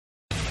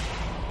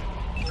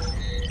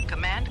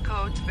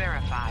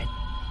verified.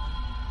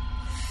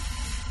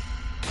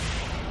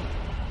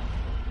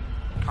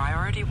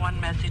 Priority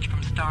 1 message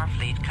from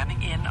Starfleet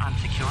coming in on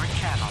secured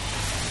channel.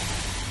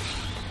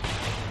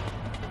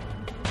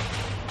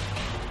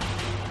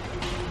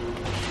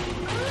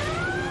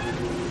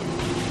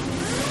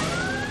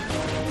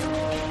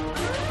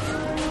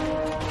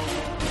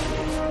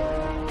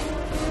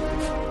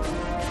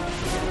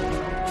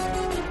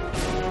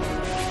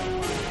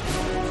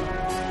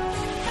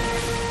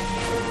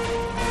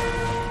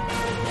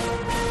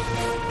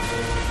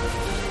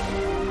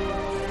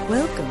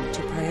 Welcome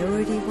to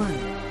Priority 1.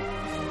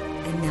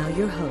 And now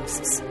your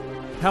hosts.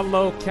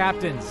 Hello,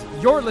 Captains.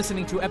 You're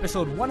listening to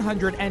episode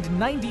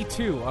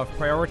 192 of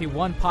Priority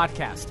 1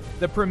 Podcast,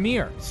 the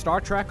premier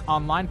Star Trek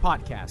online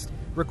podcast,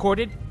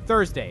 recorded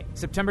Thursday,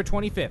 September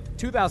 25th,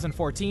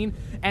 2014,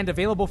 and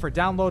available for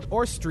download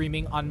or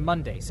streaming on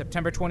Monday,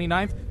 September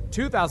 29th,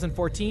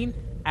 2014,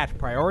 at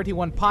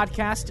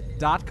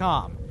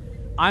PriorityOnePodcast.com.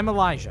 I'm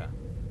Elijah.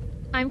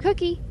 I'm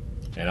Cookie.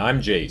 And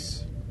I'm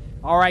Jace.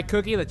 All right,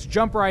 Cookie, let's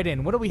jump right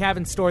in. What do we have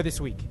in store this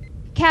week?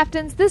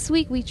 Captains, this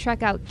week we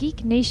trek out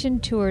Geek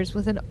Nation tours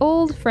with an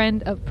old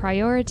friend of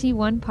Priority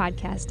 1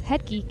 Podcast,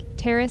 head geek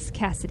Terrace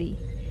Cassidy.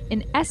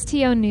 In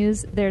STO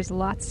news, there's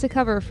lots to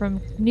cover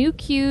from new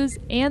queues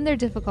and their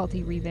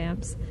difficulty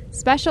revamps,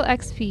 special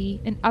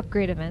XP and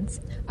upgrade events,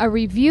 a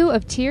review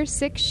of Tier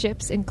 6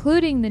 ships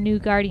including the new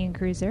Guardian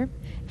Cruiser,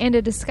 and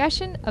a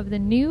discussion of the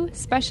new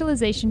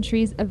specialization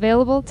trees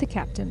available to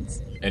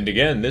captains. And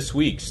again, this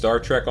week, Star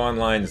Trek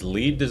Online's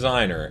lead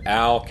designer,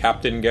 Al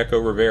Captain Gecko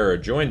Rivera,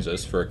 joins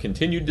us for a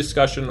continued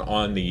discussion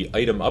on the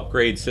item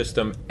upgrade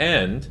system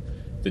and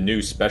the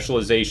new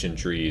specialization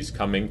trees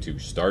coming to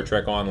Star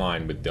Trek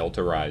Online with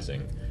Delta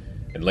Rising.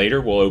 And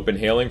later, we'll open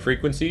hailing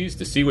frequencies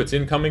to see what's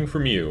incoming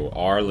from you,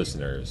 our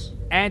listeners.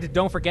 And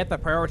don't forget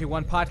that Priority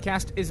 1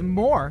 Podcast is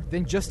more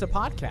than just a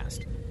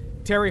podcast.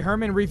 Terry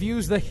Herman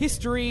reviews the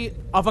history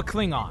of a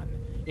Klingon.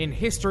 In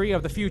History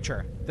of the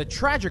Future, the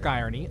tragic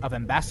irony of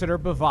Ambassador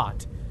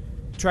Bavat.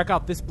 Check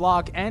out this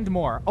blog and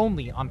more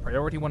only on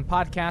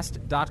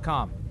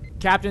PriorityOnePodcast.com.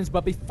 Captains,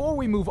 but before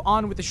we move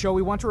on with the show,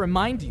 we want to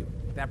remind you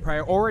that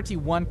Priority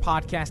 1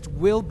 Podcast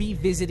will be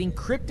visiting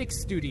Cryptic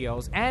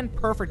Studios and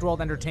Perfect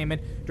World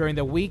Entertainment during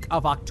the week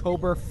of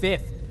October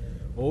 5th.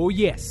 Oh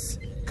yes,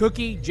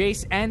 Cookie,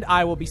 Jace, and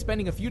I will be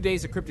spending a few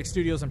days at Cryptic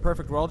Studios and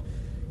Perfect World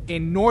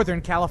in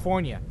Northern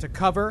California to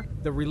cover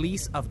the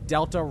release of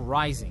Delta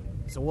Rising.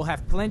 So we'll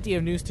have plenty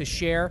of news to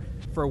share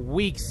for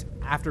weeks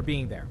after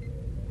being there.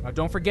 Now,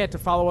 don't forget to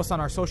follow us on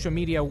our social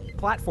media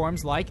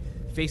platforms like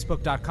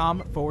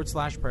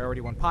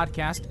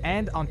Facebook.com/Priority1Podcast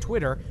and on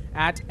Twitter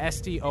at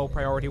STO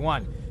Priority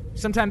 1.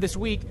 Sometime this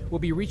week, we'll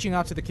be reaching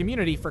out to the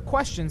community for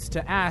questions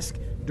to ask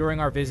during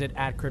our visit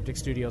at Cryptic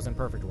Studios and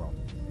Perfect World.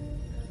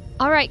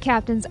 All right,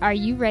 Captains, are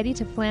you ready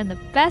to plan the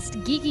best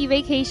geeky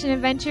vacation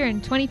adventure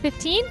in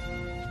 2015?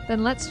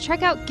 Then let's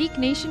check out Geek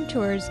Nation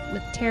Tours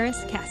with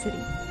Terrace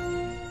Cassidy.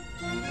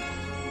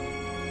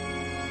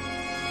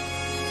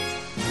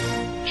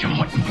 Jim,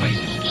 what in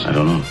places? I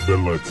don't know.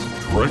 Then let's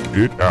trek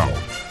it out.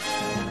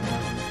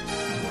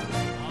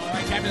 All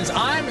right, Captains,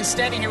 I'm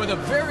standing here with a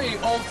very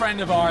old friend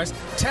of ours,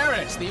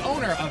 Terrace, the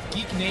owner of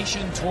Geek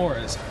Nation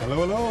Tours.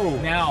 Hello, hello.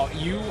 Now,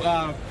 you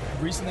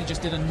recently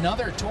just did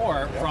another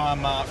tour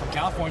from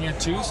California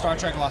to Star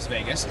Trek Las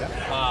Vegas.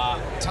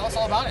 Tell us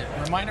all about it.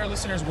 Remind our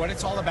listeners what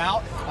it's all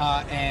about,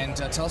 and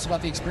tell us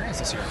about the experience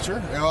this year.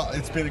 Sure. Well,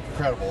 it's been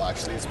incredible,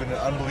 actually. It's been an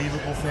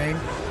unbelievable thing.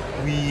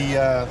 We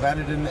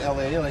landed in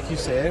LA, like you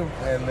say,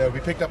 and we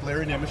picked up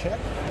Larry Nemeczek,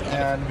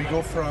 and we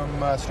go from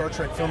Star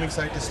Trek filming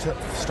site to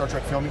Star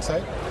Trek filming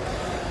site,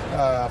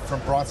 from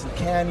Bronson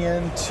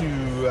Canyon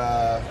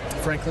to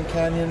Franklin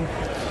Canyon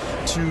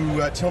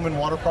to Tillman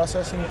Water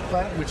Processing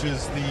Plant, which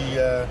is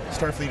the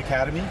Starfleet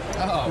Academy.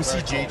 We see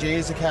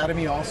JJ's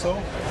Academy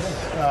also.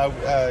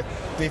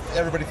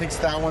 Everybody thinks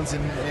that one's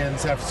in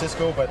San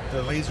Francisco, but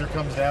the laser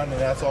comes down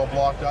and that's all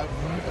blocked up.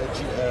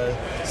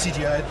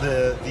 CGI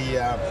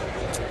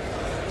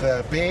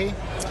the bay.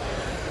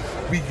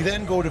 We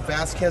then go to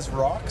Vasquez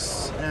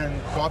Rocks, and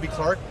Bobby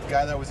Clark, the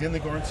guy that was in the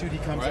Gorn suit, he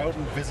comes out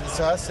and visits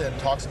us and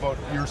talks about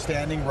you're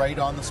standing right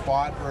on the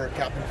spot where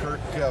Captain Kirk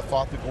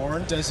fought the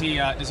Gorn. Does he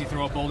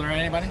throw a boulder at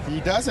anybody?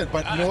 He doesn't,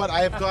 but you know what?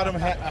 I've got him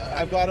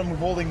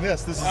holding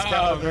this. This is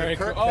Captain very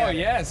Kirk. Cool. Oh cannon.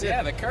 yes,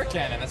 yeah, the Kirk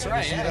cannon. That's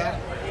right. See Yeah, that?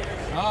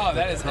 yeah. Oh,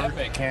 that is Kirk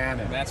epic.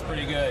 cannon. That's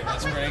pretty good.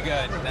 That's pretty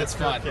good. That's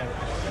fun.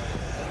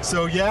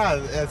 So yeah,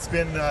 it's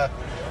been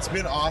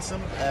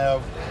awesome.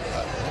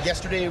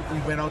 Yesterday we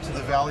went out to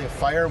the Valley of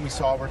Fire and we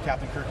saw where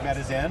Captain Kirk met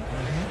his end.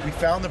 Mm-hmm. We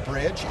found the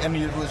bridge and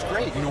it was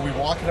great. You know, we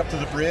walked up to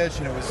the bridge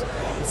and it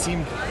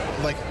seemed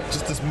like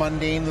just this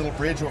mundane little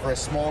bridge over a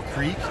small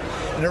creek,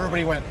 and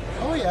everybody went,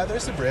 "Oh yeah,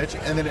 there's the bridge."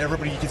 And then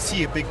you could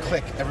see a big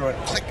click. Everyone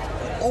click.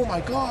 Oh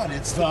my God,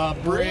 it's the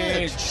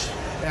bridge.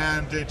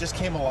 And it just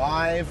came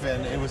alive,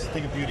 and it was a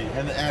thing of beauty.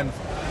 And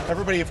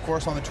everybody, of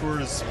course, on the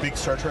tour is big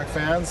Star Trek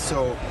fans,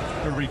 so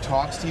everybody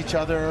talks to each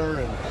other,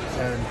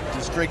 and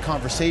there's great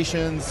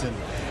conversations. And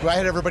I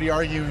had everybody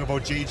arguing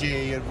about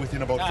JJ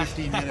within about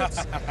 15 minutes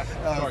of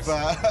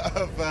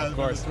the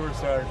tour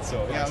start.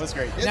 So yeah, it was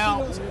great.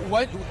 Now,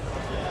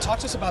 talk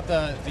to us about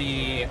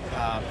the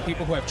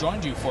people who have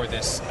joined you for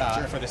this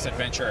for this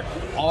adventure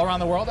all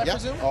around the world, I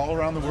presume? All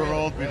around the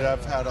world. We've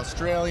had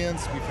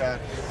Australians, we've had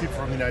people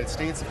from the United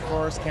States, of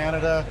course,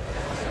 Canada,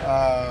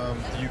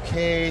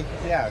 UK.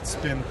 Yeah, it's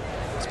been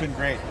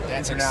great.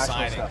 That's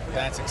international exciting. stuff.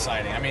 That's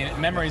exciting. I mean,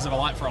 memories of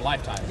for a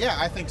lifetime. Yeah,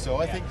 I think so.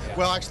 I think.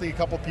 Well, actually, a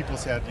couple people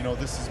said,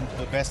 this is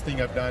the best thing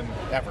I've done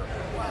ever.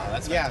 Wow,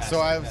 that's fantastic.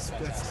 Yeah.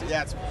 So it's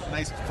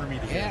nice for me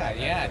to hear that.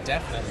 Yeah,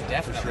 definitely,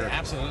 sure.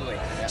 Absolutely.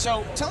 Yeah.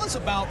 So tell us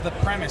about the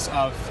premise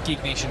of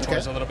Geek Nation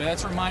Tours a little bit.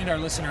 Let's remind our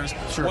listeners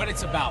what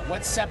it's about.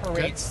 What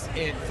separates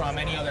it from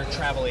any other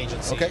travel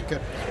agency? Okay,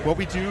 good. What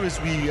we do is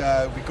we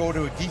go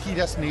to a geeky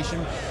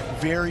destination,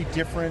 very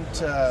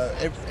different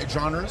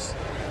genres.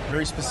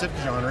 Very specific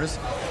genres,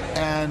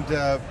 and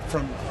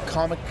from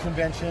comic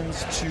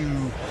conventions to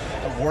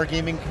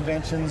wargaming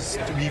conventions,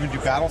 we even do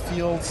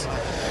battlefields.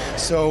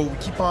 So we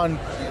keep on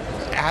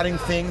adding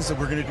things.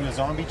 We're going to do a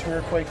zombie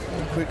tour quite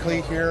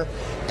quickly here,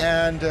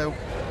 and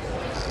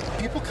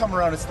people come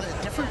around. It's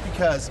different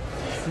because,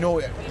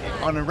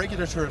 on a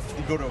regular tour, if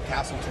you go to a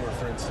castle tour,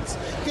 for instance,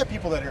 you get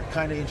people that are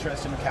kind of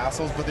interested in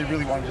castles, but they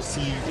really want to just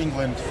see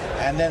England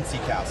and then see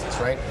castles,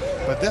 right?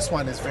 But this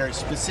one is very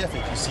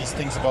specific. You see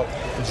things about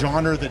the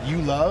genre that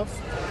you love,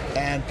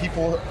 and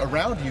people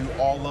around you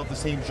all love the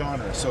same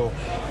genre. So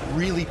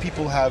really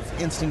people have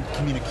instant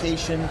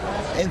communication,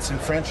 instant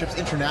friendships,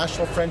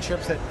 international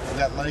friendships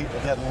that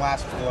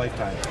last for a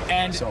lifetime.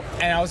 And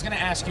I was going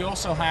to ask, you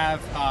also have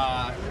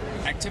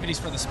activities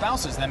for the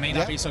spouses that may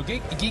not be so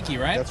geeky,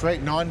 right? That's right,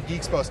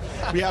 non-geek spouse.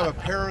 We have a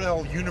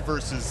parallel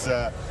universes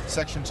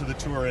section to the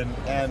tour,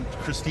 and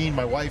Christine,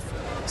 my wife,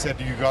 said,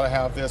 you got to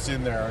have this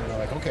in there. And we're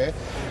like, okay.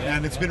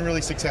 And it's been really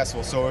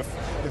successful. So if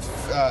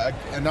a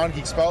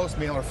non-geek spouse,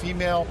 male or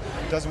female,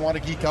 doesn't want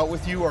to geek out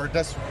with you, or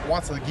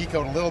wants to geek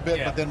out a little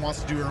bit, but then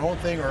wants to do her own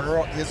thing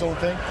or his own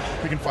thing,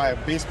 we can find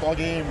a baseball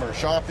game or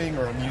shopping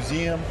or a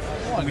museum,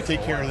 and we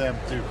take care of them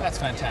too. That's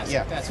fantastic.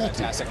 Yeah. That's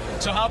fantastic.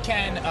 So how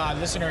can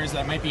listeners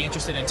that might be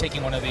interested in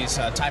taking one of these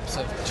types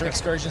of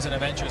excursions and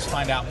adventures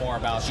find out more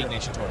about Geek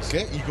Nation Tours?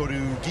 Okay, you go to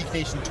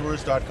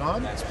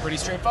geeknationtours.com. That's pretty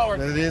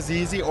straightforward. It is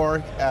easy,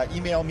 or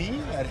email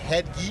me at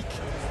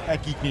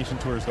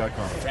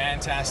headgeek@geeknationtours.com.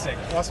 Fantastic.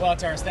 Awesome. Well,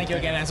 Terrence, thank you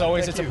again. As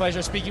always, it's a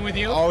pleasure speaking with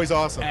you. Always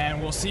awesome.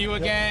 And we'll see you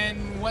again.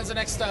 When's the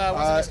next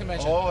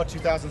convention?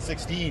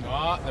 2016. The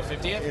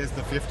 50th? Is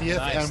the 50th.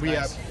 And we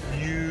have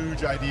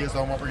huge ideas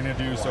on what we're going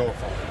to do, so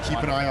keep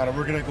an eye on it. I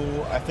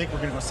think we're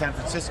going to go San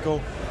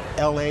Francisco,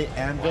 LA,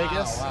 and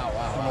Vegas.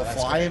 And we'll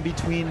fly in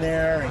between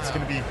there. And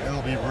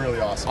it'll be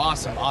really awesome.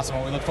 Awesome. Well,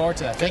 we look forward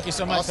to that. Thank you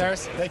so much,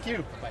 Terrence. Thank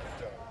you.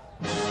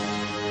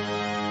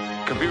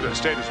 Computer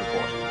status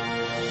report.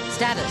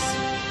 Status.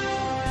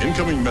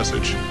 Incoming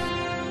message.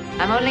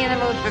 I'm only in the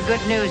mood for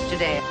good news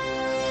today.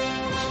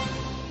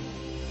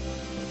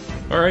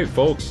 All right,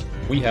 folks,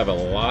 we have a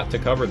lot to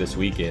cover this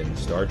week in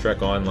Star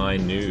Trek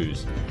Online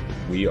news.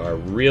 We are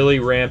really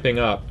ramping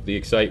up the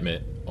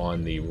excitement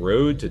on the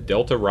road to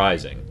Delta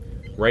Rising.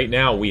 Right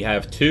now, we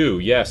have two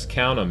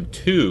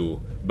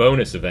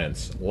bonus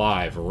events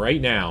live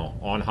right now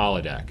on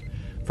Holodeck.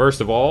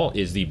 First of all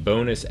is the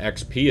Bonus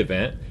XP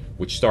event,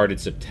 which started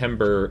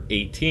September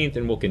 18th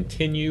and will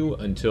continue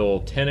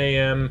until 10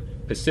 a.m.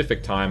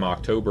 Pacific Time,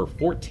 October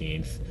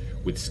 14th,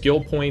 with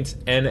skill points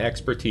and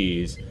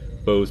expertise,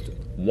 both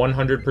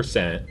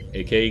 100%,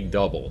 aka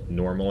double,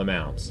 normal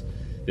amounts.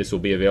 This will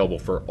be available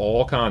for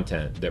all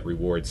content that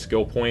rewards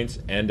skill points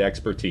and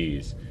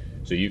expertise.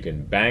 So you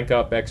can bank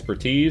up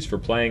expertise for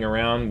playing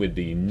around with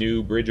the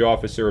new bridge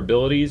officer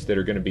abilities that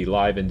are going to be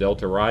live in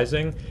Delta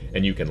Rising,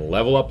 and you can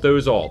level up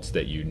those alts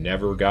that you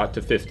never got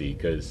to 50,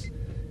 because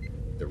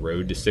the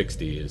road to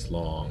 60 is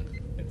long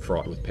and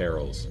fraught with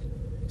perils.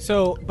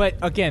 So, but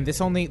again,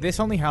 this only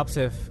helps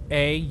if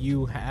A,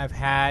 you have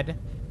had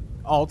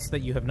alts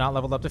that you have not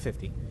leveled up to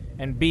 50,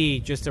 and B,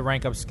 just to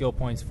rank up skill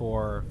points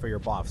for your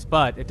buffs.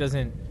 But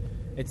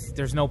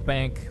there's no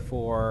bank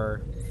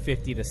for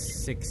 50 to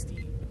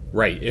 60.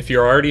 Right. If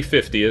you're already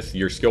 50th,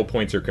 your skill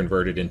points are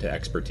converted into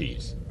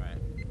expertise. Right.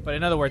 But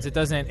in other words, it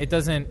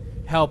doesn't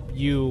help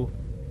you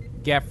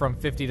get from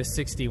 50 to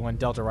 60 when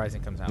Delta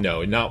Rising comes out. No,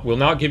 it will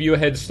not give you a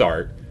head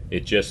start.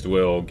 It just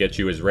will get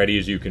you as ready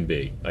as you can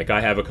be. Like, I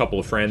have a couple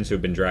of friends who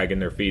have been dragging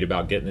their feet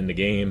about getting in the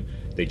game.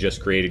 They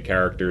just created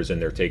characters,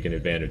 and they're taking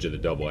advantage of the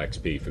double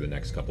XP for the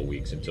next couple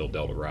weeks until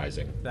Delta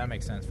Rising. That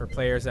makes sense. For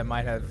players that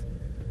might have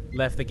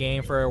left the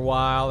game for a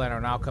while and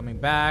are now coming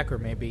back, or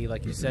maybe,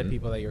 like you said,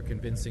 people that you're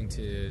convincing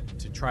to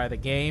try the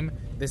game,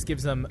 this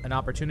gives them an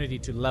opportunity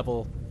to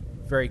level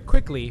very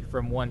quickly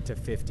from 1 to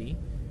 50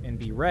 and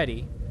be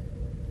ready,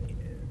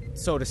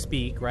 so to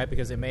speak, right?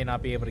 Because they may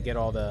not be able to get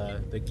all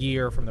the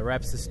gear from the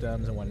rep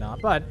systems and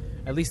whatnot, but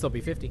at least they'll be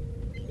 50.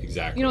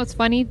 Exactly. You know what's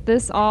funny?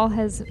 This all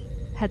has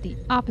had the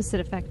opposite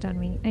effect on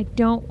me. I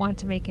don't want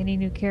to make any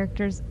new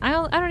characters. I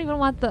don't even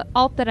want the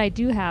alt that I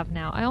do have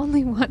now. I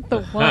only want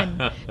the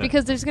one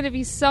because there's going to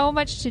be so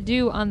much to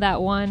do on that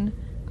one.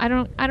 I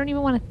don't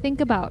even want to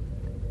think about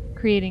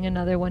creating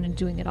another one and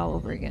doing it all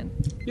over again.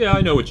 Yeah, I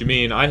know what you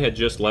mean. I had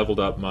just leveled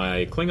up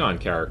my Klingon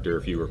character,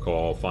 if you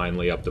recall,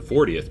 finally up to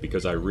 40th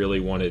because I really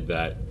wanted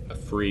the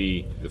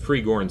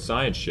free Gorn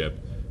science ship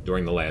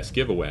during the last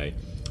giveaway.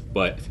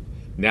 But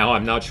now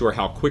I'm not sure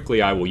how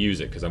quickly I will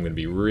use it because I'm going to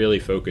be really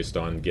focused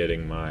on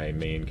getting my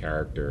main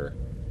character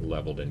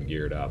leveled and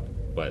geared up.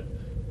 But,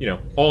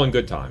 all in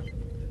good time.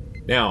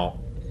 Now,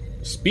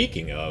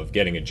 speaking of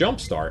getting a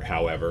jump start,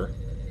 however,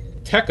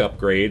 tech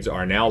upgrades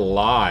are now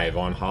live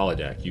on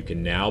Holodeck. You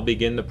can now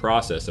begin the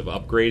process of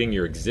upgrading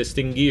your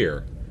existing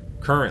gear,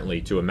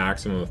 currently to a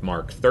maximum of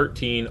Mark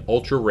 13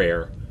 Ultra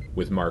Rare,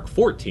 with Mark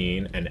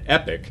 14 and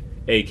Epic,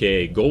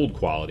 aka Gold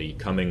quality,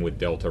 coming with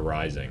Delta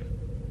Rising.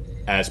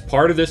 As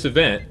part of this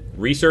event,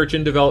 research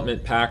and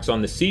development packs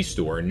on the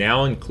C-Store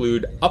now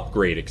include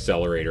upgrade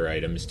accelerator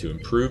items to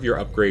improve your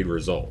upgrade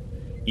result.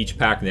 Each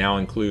pack now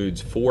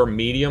includes 4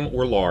 medium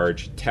or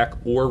large tech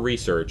or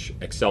research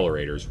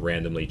accelerators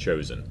randomly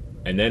chosen.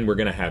 And then we're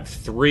going to have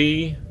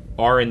 3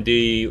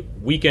 R&D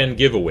weekend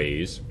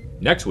giveaways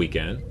next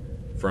weekend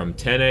from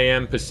 10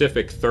 a.m.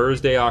 Pacific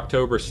Thursday,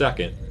 October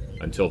 2nd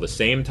until the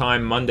same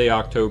time Monday,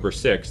 October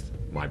 6th,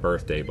 my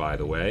birthday, by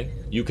the way.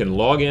 You can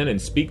log in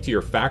and speak to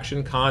your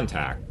faction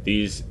contact.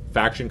 These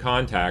faction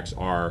contacts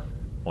are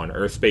on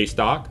Earthspace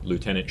Dock,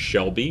 Lieutenant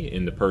Shelby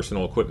in the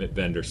personal equipment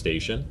vendor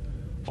station,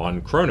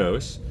 on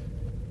Kronos,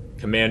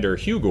 Commander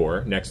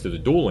Hugor next to the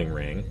dueling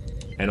ring,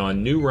 and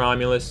on New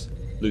Romulus,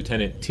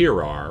 Lieutenant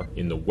Tirar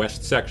in the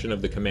west section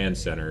of the command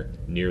center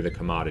near the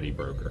commodity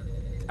broker.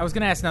 I was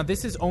going to ask, now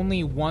this is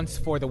only once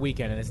for the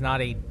weekend, and it's not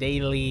a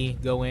daily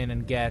go in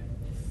and get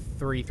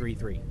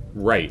 333.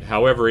 Right.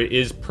 However, it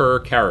is per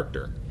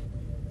character.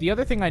 The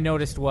other thing I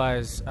noticed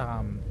was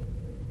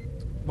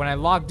when I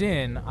logged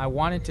in, I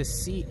wanted to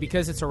see,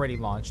 because it's already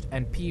launched,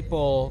 and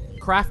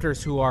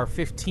crafters who are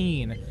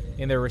 15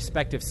 in their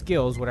respective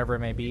skills, whatever it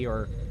may be,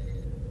 or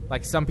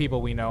like some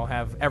people we know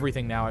have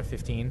everything now at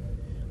 15,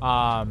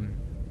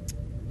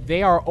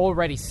 they are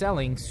already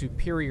selling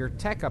superior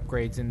tech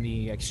upgrades in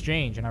the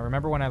exchange. And I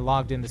remember when I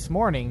logged in this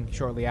morning,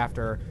 shortly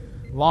after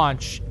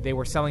launch, they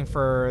were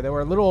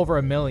a little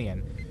over $1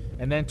 million.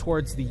 And then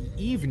towards the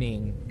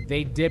evening,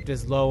 they dipped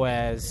as low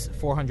as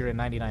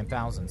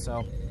 499,000.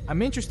 So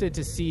I'm interested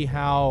to see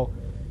how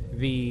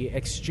the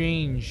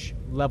exchange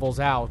levels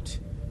out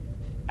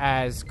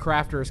as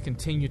crafters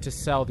continue to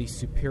sell these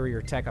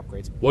superior tech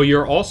upgrades. Well,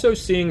 you're also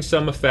seeing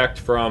some effect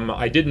from,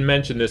 I didn't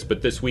mention this,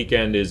 but this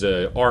weekend is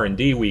a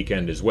R&D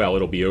weekend as well.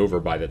 It'll be over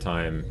by the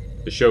time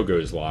the show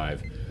goes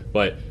live.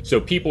 But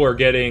so people are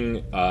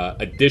getting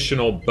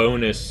additional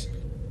bonus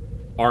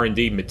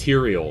R&D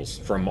materials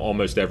from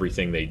almost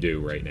everything they do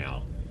right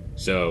now.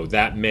 So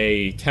that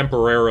may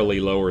temporarily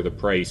lower the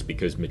price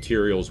because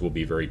materials will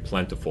be very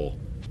plentiful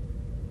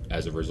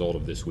as a result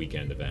of this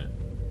weekend event.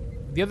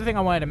 The other thing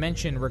I wanted to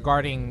mention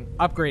regarding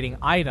upgrading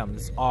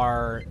items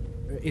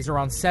is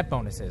around set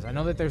bonuses. I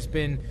know that there's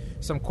been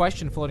some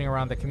question floating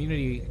around the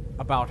community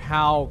about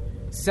how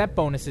set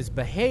bonuses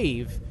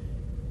behave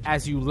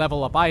as you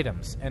level up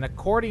items. And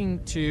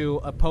according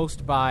to a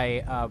post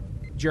by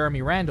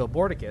Jeremy Randall,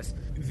 Bordicus,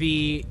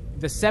 the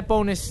set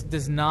bonus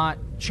does not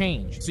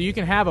change. So you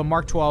can have a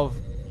Mark 12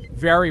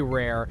 very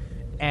rare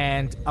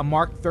and a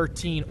Mark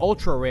 13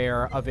 ultra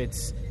rare of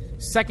its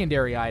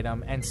secondary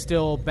item and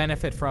still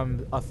benefit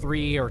from a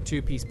 3 or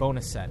 2 piece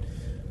bonus set,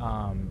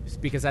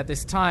 because at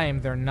this time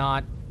they're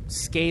not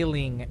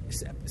scaling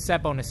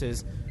set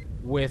bonuses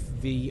with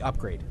the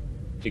upgrade.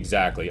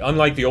 Exactly.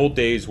 Unlike the old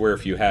days where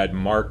if you had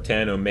Mark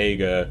 10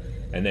 Omega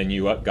and then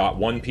you got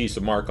 1 piece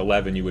of Mark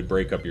 11, you would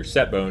break up your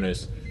set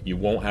bonus. You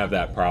won't have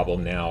that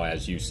problem now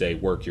as you say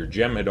work your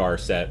Jem'Hadar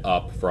set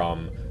up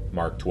from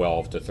Mark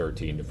 12 to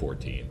 13 to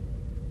 14,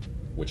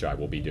 which I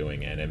will be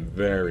doing and am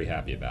very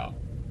happy about.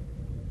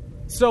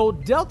 So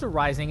Delta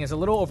Rising is a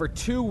little over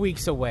 2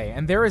 weeks away,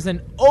 and there is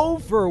an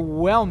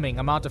overwhelming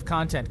amount of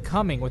content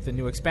coming with the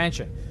new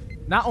expansion.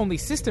 Not only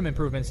system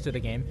improvements to the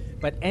game,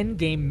 but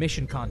endgame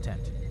mission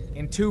content.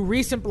 In 2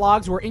 recent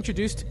blogs, we're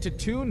introduced to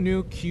 2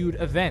 new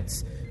queued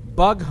events,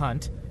 Bug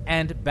Hunt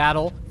and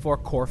Battle for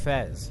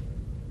Corfez.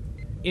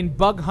 In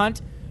Bug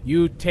Hunt,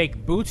 you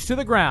take boots to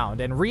the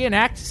ground and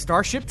reenact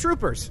Starship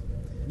Troopers.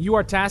 You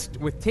are tasked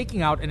with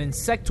taking out an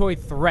insectoid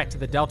threat to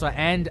the Delta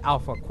and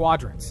Alpha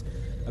quadrants.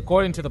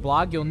 According to the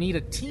blog, you'll need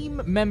a team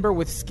member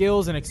with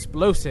skills in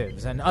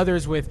explosives and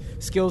others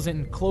with skills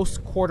in close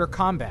quarter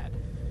combat.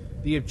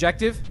 The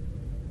objective?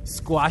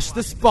 Squash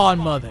the Spawn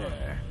Mother.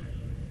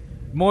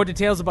 More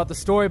details about the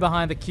story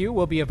behind the queue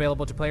will be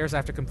available to players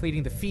after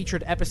completing the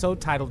featured episode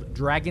titled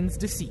Dragon's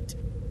Deceit.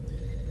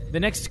 The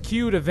next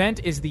queued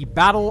event is the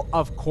Battle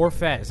of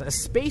Corfez, a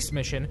space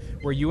mission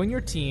where you and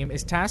your team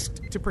is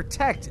tasked to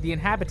protect the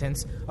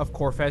inhabitants of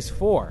Corfez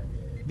 4.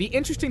 The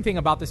interesting thing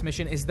about this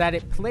mission is that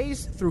it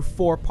plays through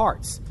 4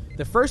 parts.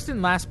 The first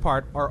and last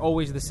part are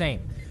always the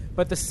same.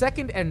 but the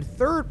second and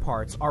third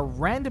parts are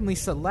randomly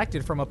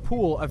selected from a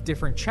pool of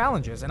different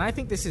challenges, and I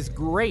think this is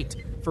great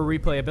for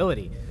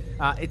replayability.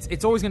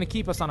 It's always going to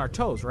keep us on our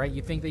toes, right?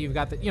 You think that you've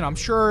got the, I'm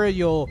sure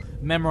you'll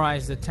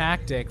memorize the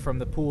tactic from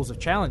the pools of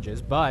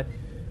challenges, but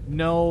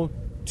no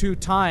two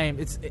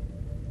times,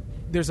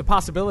 there's a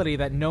possibility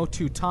that no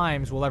two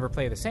times will ever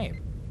play the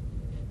same.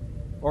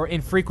 Or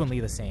infrequently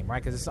the same,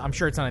 right? Because I'm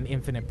sure it's not an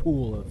infinite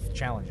pool of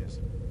challenges.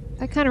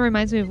 That kind of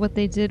reminds me of what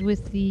they did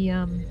with the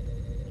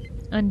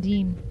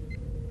Undine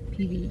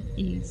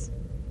PvEs.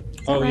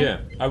 Oh, right? yeah.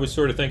 I was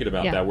sort of thinking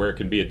about Yeah. that, where it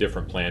could be a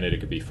different planet. It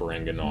could be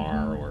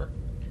Ferenginar or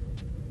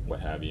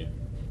what have you.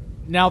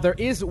 Now, there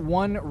is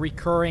one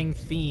recurring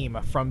theme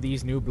from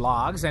these new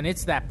blogs, and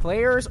it's that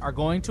players are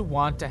going to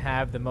want to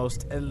have the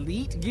most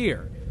elite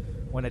gear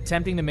when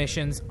attempting the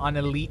missions on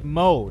elite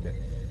mode.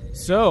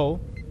 So,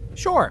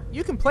 sure,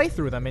 you can play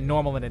through them in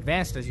normal and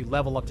advanced as you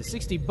level up to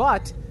 60,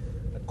 but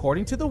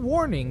according to the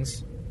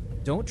warnings,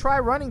 don't try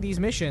running these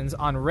missions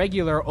on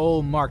regular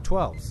old Mark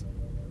 12s.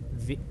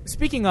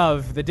 Speaking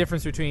of the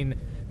difference between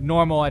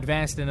normal,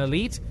 advanced, and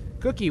elite,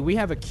 Cookie, we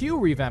have a queue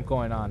revamp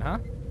going on, huh?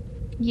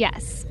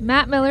 Yes.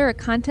 Matt Miller, a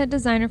content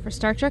designer for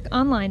Star Trek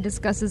Online,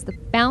 discusses the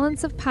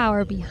balance of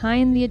power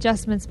behind the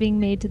adjustments being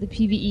made to the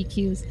PvE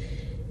queues.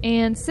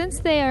 And since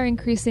they are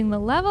increasing the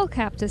level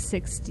cap to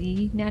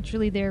 60,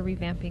 naturally they're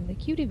revamping the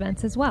queued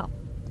events as well.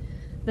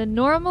 The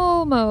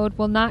normal mode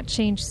will not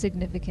change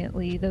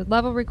significantly. The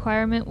level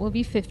requirement will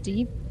be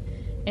 50,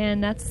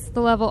 and that's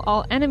the level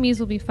all enemies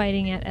will be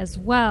fighting at as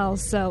well.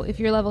 So if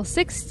you're level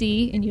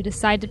 60 and you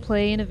decide to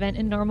play an event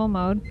in normal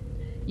mode,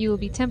 you will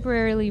be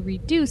temporarily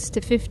reduced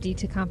to 50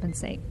 to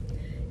compensate.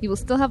 You will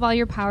still have all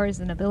your powers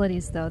and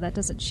abilities, though. That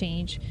doesn't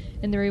change,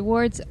 and the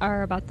rewards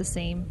are about the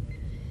same.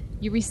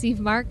 You receive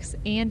marks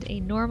and a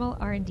normal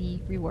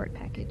R&D reward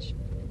package.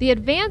 The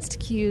advanced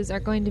queues are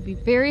going to be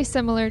very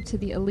similar to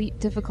the elite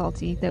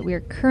difficulty that we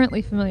are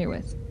currently familiar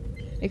with,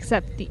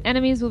 except the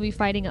enemies will be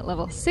fighting at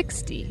level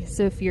 60,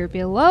 so if you're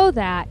below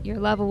that, your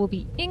level will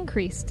be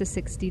increased to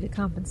 60 to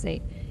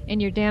compensate,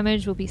 and your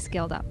damage will be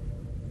scaled up.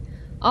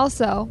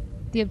 Also,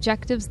 the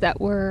objectives that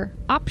were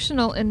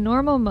optional in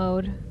normal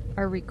mode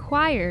are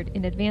required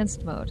in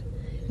advanced mode.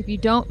 If you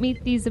don't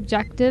meet these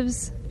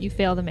objectives, you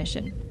fail the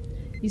mission.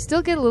 You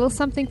still get a little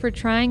something for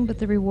trying, but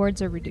the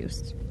rewards are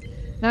reduced.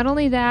 Not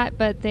only that,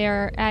 but they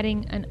are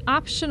adding an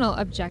optional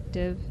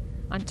objective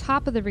on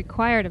top of the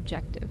required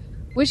objective,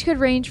 which could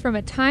range from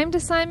a timed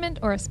assignment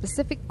or a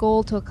specific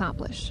goal to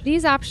accomplish.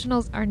 These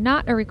optionals are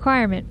not a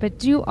requirement, but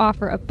do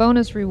offer a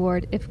bonus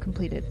reward if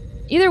completed.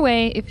 Either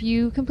way, if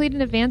you complete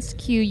an advanced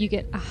queue, you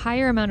get a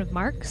higher amount of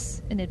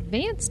marks, an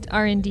advanced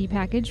R&D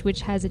package,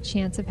 which has a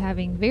chance of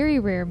having very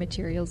rare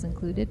materials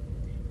included,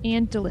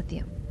 and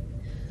dilithium.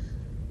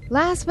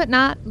 Last but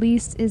not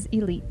least is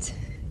Elite.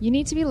 You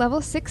need to be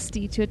level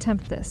 60 to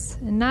attempt this,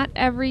 and not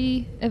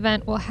every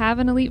event will have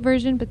an Elite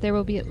version, but there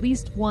will be at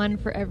least one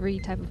for every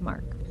type of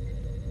mark.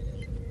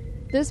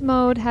 This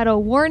mode had a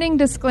warning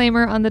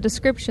disclaimer on the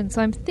description,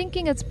 so I'm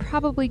thinking it's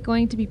probably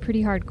going to be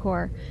pretty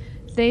hardcore.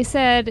 They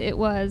said it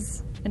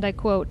was, and I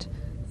quote,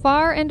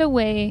 "far and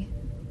away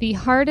the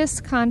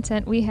hardest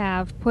content we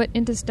have put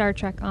into Star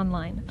Trek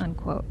Online,"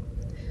 unquote.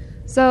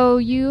 So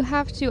you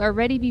have to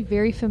already be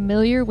very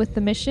familiar with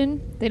the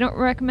mission. They don't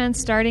recommend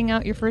starting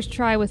out your first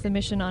try with the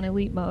mission on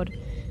Elite mode.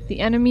 The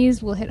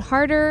enemies will hit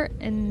harder,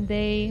 and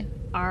they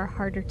are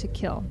harder to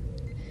kill.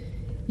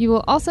 You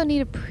will also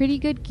need a pretty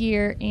good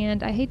gear,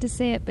 and I hate to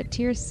say it, but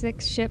Tier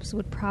 6 ships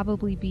would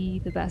probably be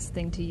the best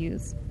thing to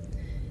use.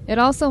 It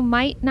also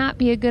might not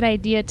be a good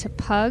idea to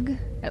pug,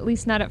 at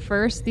least not at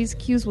first. These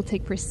queues will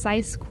take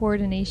precise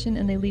coordination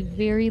and they leave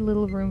very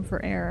little room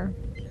for error.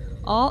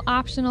 All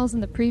optionals in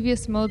the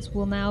previous modes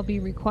will now be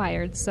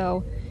required,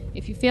 so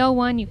if you fail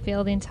one, you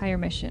fail the entire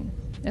mission.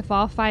 If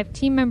all 5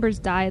 team members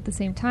die at the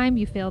same time,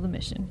 you fail the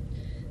mission.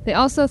 They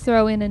also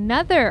throw in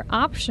another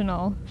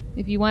optional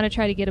if you want to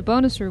try to get a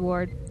bonus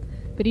reward,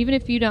 but even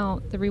if you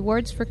don't, the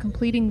rewards for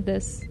completing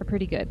this are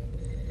pretty good.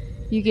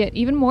 You get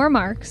even more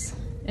marks,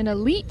 an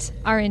elite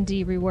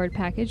R&D reward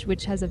package,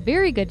 which has a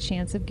very good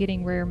chance of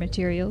getting rare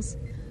materials,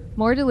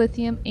 more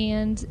dilithium,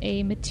 and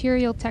a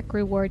material tech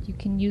reward you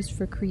can use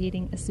for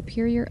creating a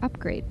superior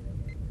upgrade.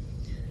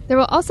 There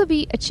will also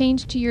be a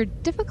change to your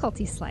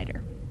difficulty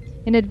slider.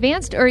 In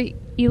advanced or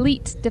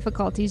elite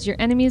difficulties, your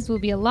enemies will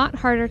be a lot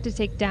harder to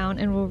take down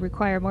and will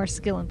require more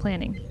skill and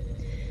planning.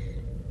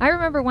 I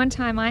remember one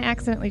time I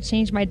accidentally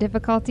changed my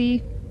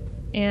difficulty,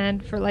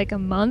 and for like a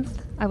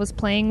month I was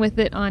playing with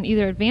it on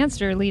either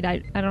advanced or elite, I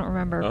don't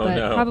remember,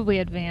 probably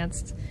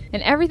advanced.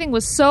 And everything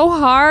was so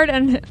hard,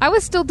 and I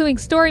was still doing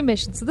story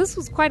missions, so this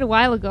was quite a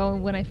while ago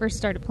when I first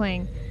started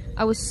playing.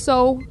 I was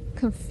so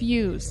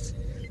confused.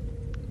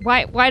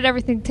 Why did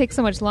everything take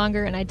so much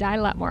longer, and I died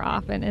a lot more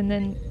often, and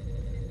then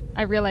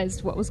I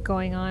realized what was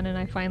going on, and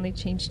I finally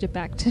changed it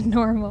back to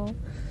normal.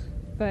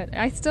 But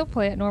I still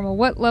play at normal.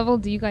 What level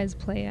do you guys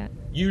play at?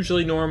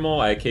 Usually normal.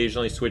 I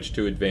occasionally switch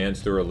to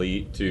advanced or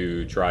elite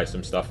to try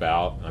some stuff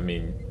out. I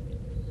mean,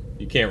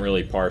 you can't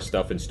really parse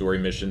stuff in story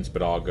missions,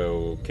 but I'll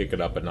go kick it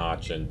up a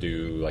notch and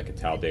do like a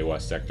Taldewa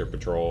sector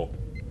patrol.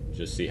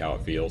 Just see how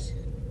it feels.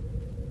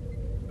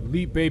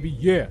 Elite, baby,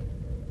 yeah.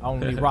 I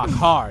only rock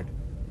hard.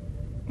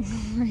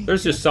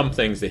 There's just some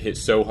things that hit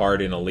so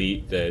hard in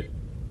Elite that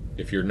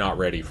if you're not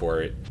ready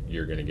for it,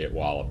 you're going to get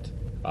walloped.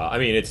 I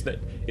mean,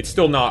 it's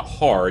still not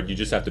hard. You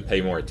just have to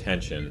pay more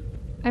attention.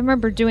 I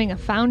remember doing a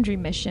Foundry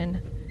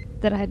mission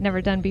that I had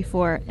never done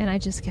before, and I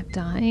just kept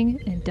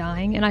dying and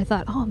dying, and I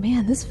thought, oh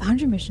man, this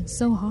Foundry mission's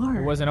so hard.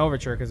 It wasn't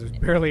Overture because there's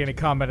barely any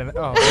combat in it.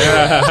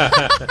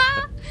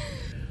 Oh.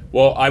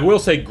 Well, I will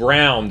say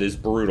ground is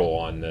brutal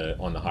on the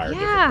higher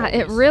difficulties. Yeah,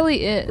 it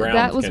really is. Ground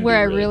that was can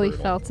where I be really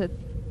brutal. felt it,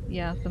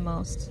 the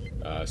most.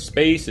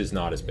 Space is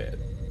not as bad.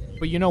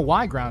 But you know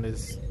why ground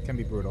can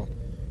be brutal?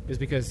 Is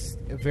because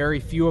very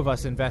few of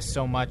us invest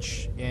so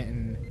much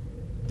in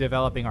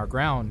developing our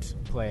ground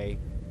play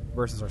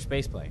versus our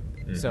space play.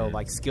 Mm-hmm. So,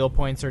 like, skill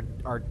points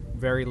are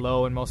very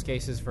low in most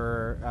cases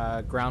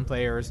for ground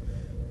players.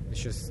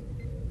 It's just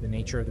the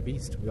nature of the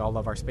beast. We all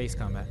love our space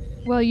combat.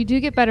 Well, you do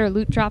get better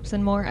loot drops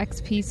and more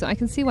XP, so I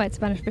can see why it's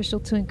beneficial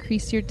to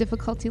increase your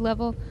difficulty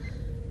level.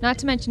 Not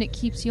to mention it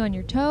keeps you on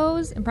your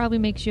toes and probably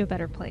makes you a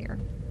better player.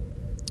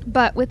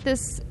 But with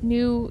this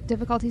new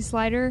difficulty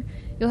slider,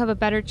 you'll have a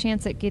better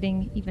chance at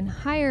getting even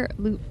higher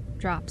loot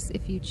drops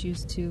if you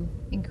choose to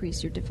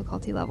increase your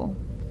difficulty level.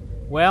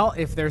 Well,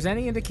 if there's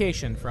any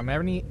indication from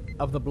any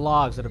of the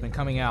blogs that have been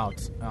coming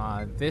out,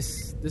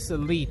 this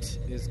Elite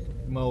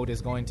mode is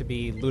going to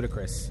be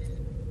ludicrous.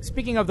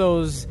 Speaking of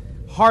those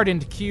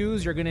hardened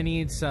queues, you're going to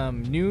need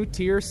some new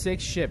Tier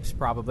 6 ships,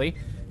 probably,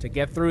 to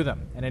get through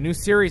them. And a new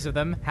series of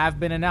them have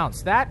been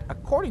announced that,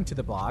 according to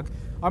the blog,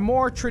 are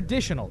more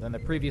traditional than the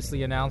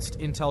previously announced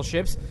Intel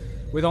ships,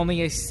 with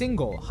only a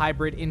single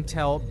hybrid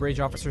Intel bridge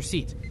officer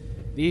seat.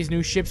 These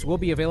new ships will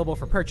be available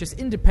for purchase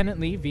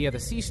independently via the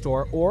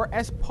C-Store or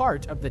as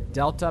part of the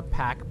Delta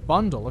Pack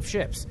bundle of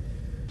ships.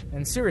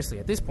 And seriously,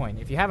 at this point,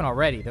 if you haven't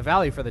already, the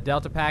value for the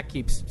Delta Pack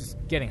keeps just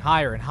getting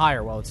higher and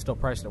higher while it's still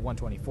priced at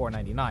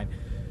 $124.99.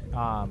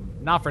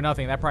 Not for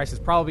nothing, that price is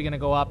probably going to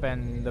go up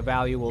and the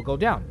value will go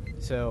down.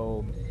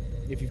 So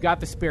if you've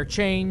got the spare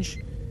change,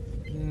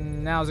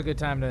 now's a good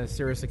time to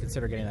seriously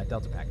consider getting that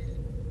Delta Pack.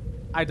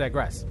 I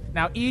digress.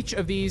 Now, each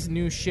of these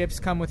new ships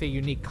come with a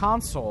unique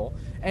console,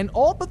 and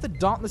all but the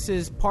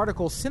Dauntless's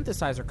particle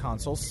synthesizer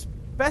consoles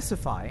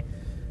specify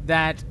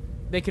that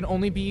they can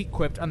only be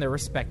equipped on their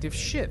respective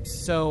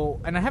ships.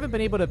 So, and I haven't been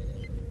able to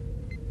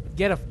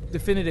get a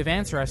definitive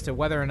answer as to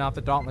whether or not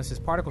the Dauntless's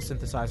particle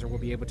synthesizer will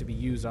be able to be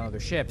used on other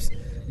ships.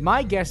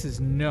 My guess is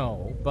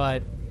no,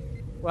 but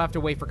we'll have to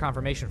wait for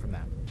confirmation from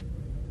that.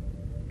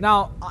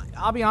 Now,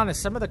 I'll be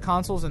honest, some of the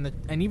consoles and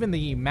even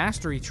the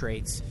mastery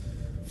traits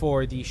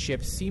for these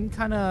ships seem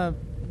kind of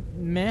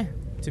meh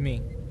to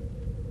me.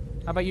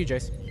 How about you,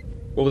 Jace?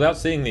 Well, without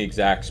seeing the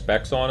exact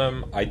specs on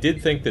them, I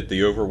did think that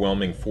the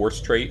overwhelming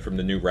force trait from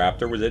the new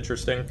Raptor was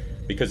interesting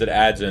because it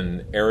adds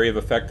an area of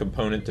effect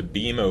component to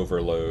beam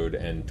overload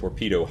and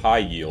torpedo high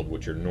yield,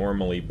 which are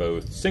normally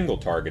both single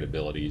target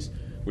abilities,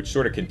 which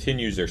sort of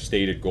continues their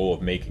stated goal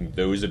of making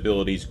those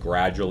abilities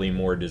gradually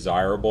more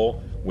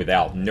desirable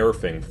without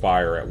nerfing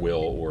fire at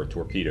will or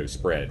torpedo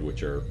spread,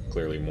 which are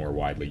clearly more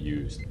widely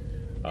used.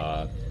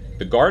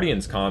 The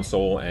Guardian's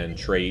console and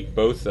trait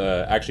both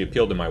actually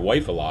appealed to my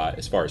wife a lot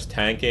as far as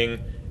tanking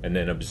and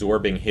then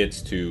absorbing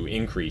hits to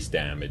increase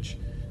damage.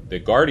 The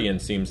Guardian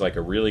seems like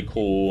a really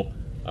cool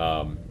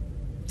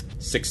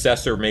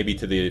successor maybe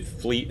to the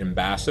Fleet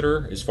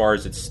Ambassador as far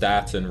as its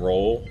stats and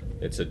role.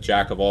 It's a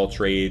jack of all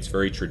trades,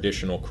 very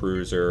traditional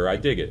cruiser. I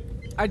dig it.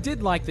 I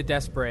did like the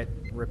Desperate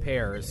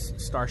Repairs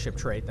Starship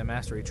trait, the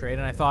Mastery trait,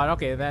 and I thought,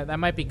 okay, that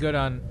might be good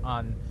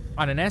on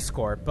an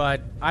escort,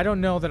 but I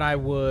don't know that I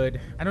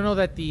don't know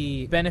that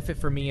the benefit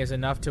for me is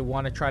enough to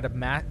want to try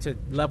to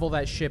level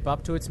that ship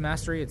up to its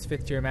mastery, its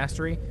 5th tier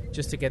mastery,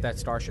 just to get that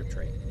Starship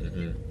trait.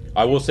 Mm-hmm.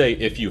 I will say,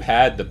 if you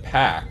had the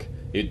pack,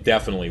 it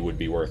definitely would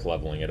be worth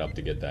leveling it up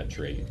to get that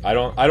trait. I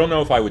don't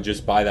know if I would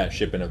just buy that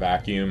ship in a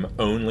vacuum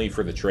only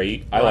for the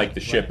trait. I like the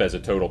ship as a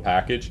total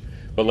package,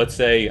 but let's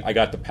say I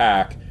got the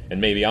pack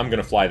and maybe I'm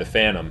going to fly the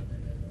Phantom.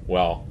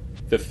 Well,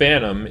 the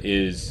Phantom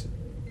is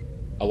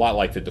a lot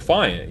like the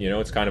Defiant,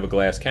 it's kind of a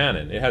glass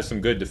cannon. It has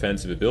some good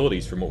defensive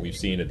abilities from what we've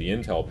seen at the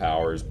Intel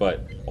powers,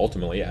 but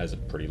ultimately it has a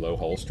pretty low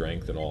hull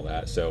strength and all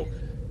that. So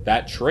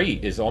that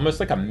trait is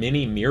almost like a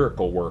mini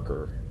miracle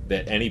worker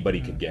that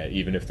anybody could get,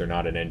 even if they're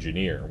not an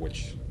engineer,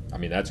 which, I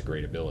mean, that's a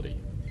great ability.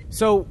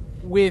 So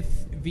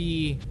with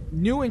the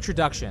new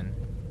introduction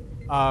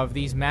of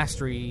these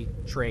mastery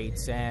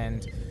traits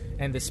and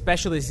the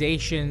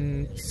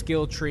specialization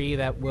skill tree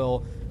that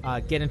will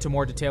get into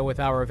more detail with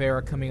our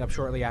Rivera coming up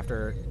shortly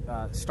after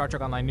Star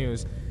Trek Online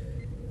News.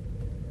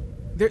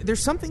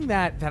 There's something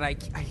that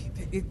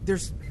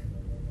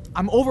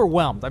I'm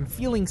overwhelmed. I'm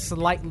feeling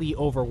slightly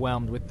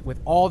overwhelmed with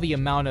all the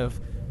amount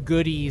of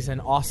goodies and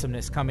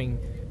awesomeness coming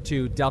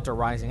to Delta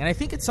Rising, and I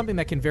think it's something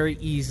that can very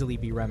easily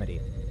be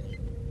remedied.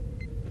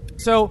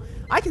 So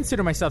I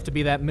consider myself to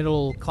be that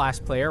middle class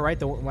player,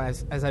 right?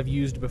 As I've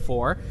used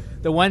before,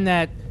 the one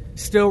that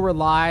still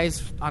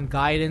relies on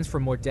guidance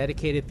from more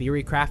dedicated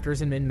theory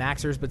crafters and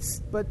min-maxers,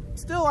 but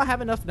still I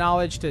have enough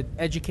knowledge to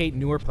educate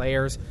newer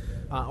players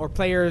or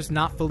players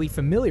not fully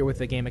familiar with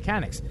the game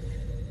mechanics.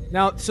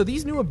 Now, so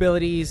these new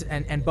abilities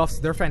and buffs,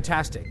 they're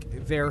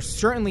fantastic. They're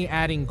certainly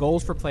adding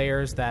goals for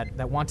players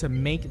that want to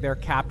make their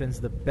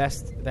captains the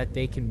best that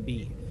they can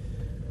be.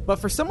 But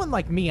for someone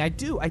like me, I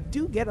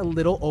do get a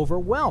little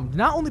overwhelmed,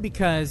 not only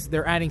because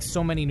they're adding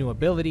so many new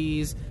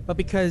abilities, but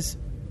because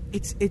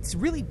it's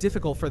really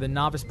difficult for the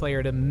novice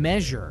player to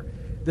measure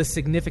the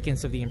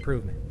significance of the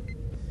improvement.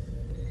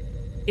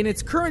 In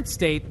its current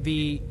state,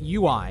 the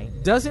UI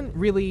doesn't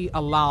really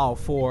allow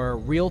for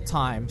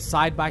real-time,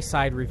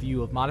 side-by-side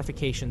review of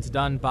modifications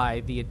done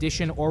by the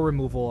addition or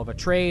removal of a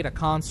trait, a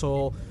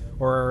console,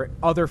 or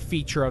other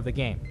feature of the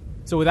game.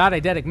 So without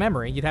eidetic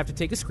memory, you'd have to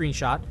take a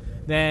screenshot,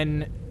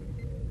 then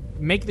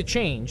make the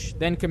change,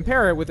 then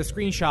compare it with a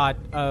screenshot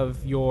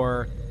of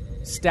your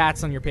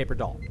stats on your paper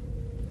doll.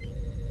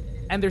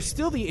 And there's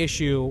still the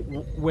issue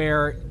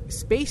where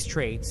space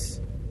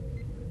traits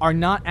are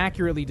not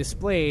accurately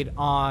displayed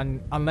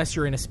unless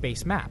you're in a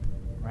space map,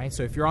 right?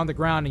 So if you're on the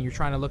ground and you're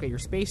trying to look at your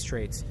space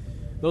traits,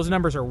 those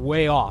numbers are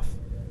way off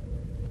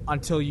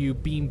until you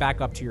beam back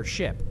up to your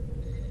ship.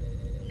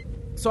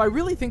 So I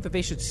really think that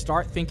they should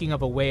start thinking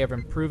of a way of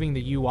improving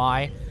the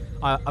UI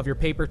of your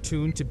paper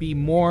toon to be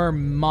more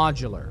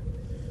modular.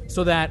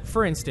 So that,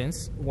 for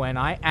instance, when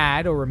I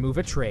add or remove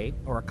a trait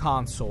or a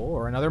console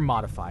or another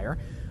modifier,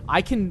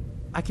 I can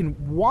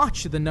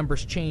watch the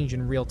numbers change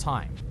in real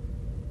time.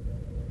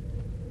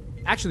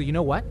 Actually, you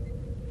know what?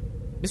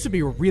 This would be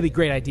a really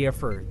great idea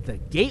for the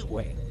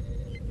gateway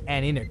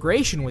and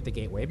integration with the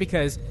gateway,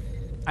 because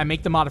I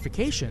make the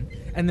modification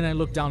and then I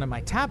look down at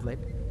my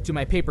tablet to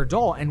my paper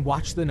doll and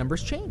watch the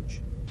numbers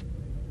change.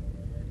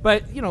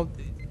 But, you know,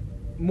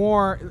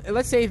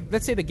 let's say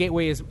the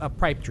gateway is a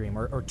pipe dream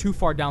or too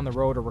far down the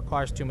road or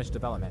requires too much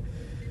development.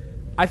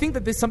 I think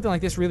that something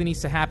like this really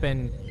needs to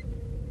happen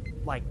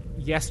like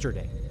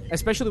yesterday,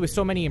 especially with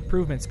so many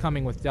improvements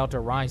coming with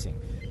Delta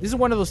Rising. This is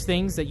one of those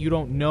things that you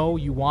don't know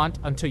you want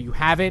until you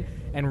have it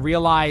and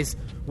realize,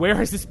 where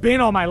has this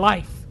been all my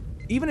life?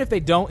 Even if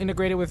they don't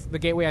integrate it with the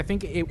gateway, I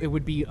think it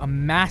would be a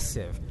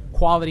massive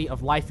quality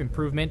of life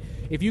improvement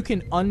if you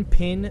can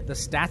unpin the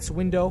stats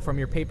window from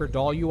your paper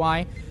doll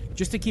UI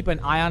just to keep an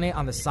eye on it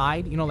on the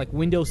side, you know, like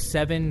Windows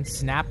 7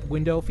 snap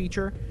window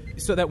feature,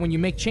 so that when you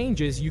make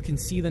changes, you can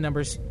see the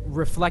numbers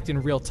reflect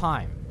in real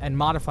time and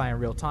modify in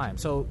real time.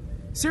 So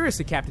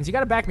seriously, captains, you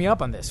got to back me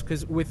up on this,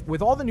 because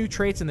with all the new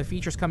traits and the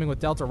features coming with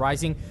Delta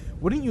Rising,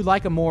 wouldn't you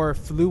like a more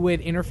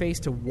fluid interface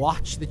to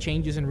watch the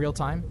changes in real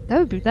time?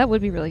 That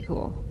would be really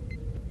cool.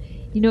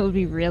 You know what would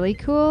be really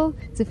cool?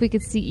 Is if we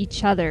could see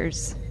each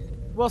other's.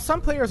 Well,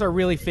 some players are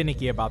really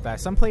finicky about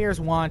that. Some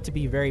players want to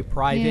be very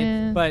private.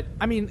 Yeah. But,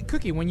 I mean,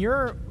 Cookie, when you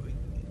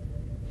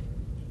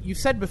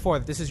said before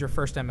that this is your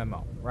first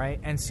MMO, right?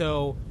 And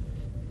so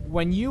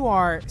when you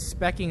are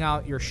speccing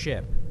out your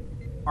ship,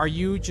 are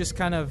you just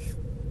kind of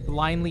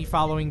blindly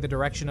following the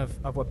direction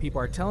of what people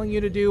are telling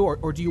you to do,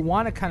 or do you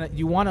want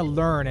to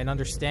learn and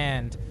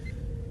understand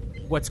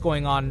what's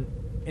going on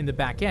in the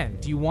back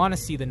end? Do you want to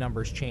see the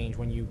numbers change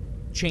when you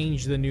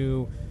change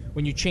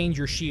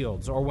your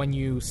shields or when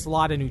you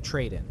slot a new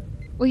trait in?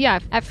 Well, yeah,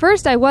 at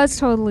first I was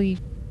totally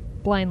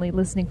blindly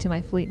listening to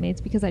my fleet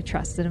mates because I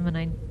trusted them and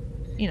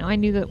I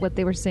knew that what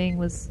they were saying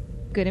was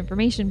good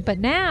information. But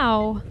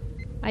now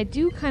I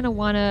do kind of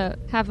want to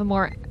have a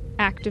more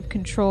active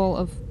control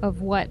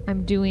of what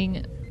I'm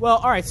doing. Well,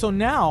 all right. So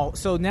now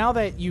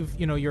that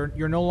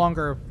you're no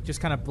longer just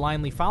kind of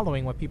blindly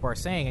following what people are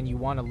saying, and you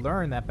want to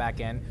learn that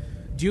back end.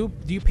 Do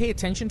you pay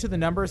attention to the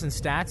numbers and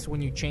stats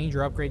when you change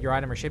or upgrade your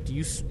item or ship? Do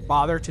you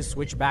bother to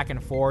switch back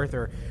and forth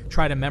or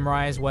try to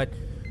memorize what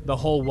the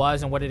hull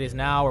was and what it is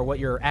now, or what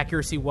your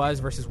accuracy was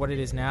versus what it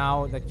is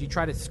now? Like, do you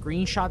try to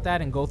screenshot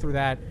that and go through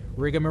that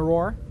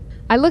rigmarole?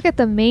 I look at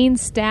the main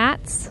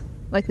stats,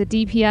 like the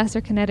DPS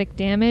or kinetic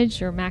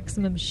damage or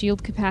maximum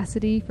shield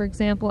capacity, for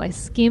example. I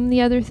skim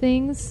the other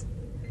things,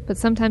 but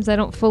sometimes I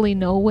don't fully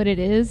know what it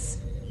is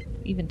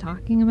even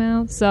talking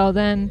about. So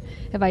then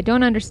if I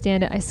don't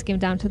understand it, I skim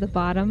down to the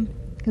bottom,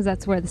 because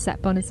that's where the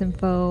set bonus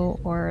info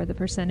or the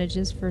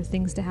percentages for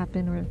things to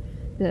happen or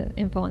the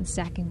info on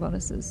stacking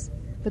bonuses.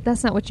 But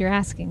that's not what you're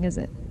asking, is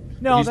it?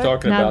 No, he's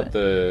talking about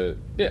the...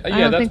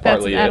 Yeah, that's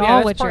partly it. At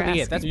all what you're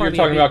asking. You're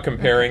talking about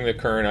comparing the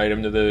current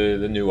item to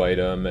the new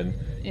item. And,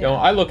 you know,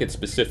 I look at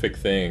specific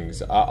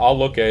things. I'll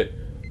look at,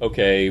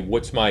 okay,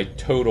 what's my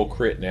total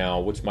crit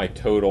now? What's my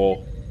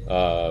total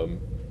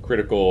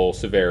critical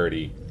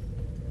severity?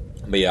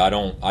 But yeah,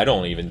 I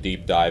don't even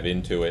deep dive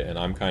into it, and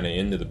I'm kind of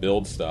into the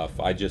build stuff.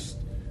 I just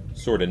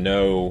sort of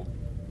know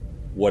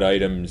what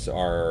items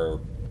are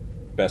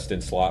best in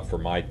slot for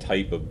my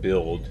type of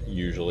build,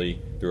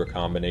 usually through a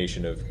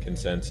combination of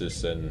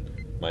consensus and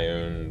my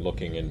own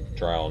looking and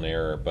trial and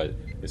error. But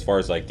as far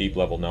as like deep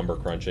level number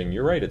crunching,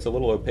 you're right, it's a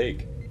little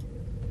opaque.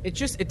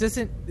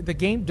 The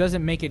game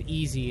doesn't make it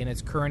easy in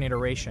its current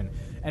iteration.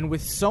 And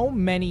with so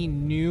many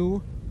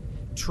new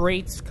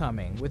traits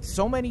coming, with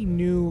so many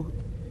new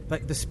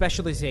like the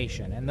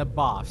specialization and the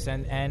buffs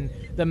and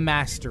the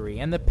mastery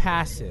and the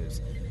passives.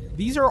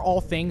 These are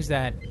all things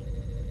that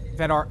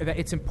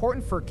it's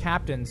important for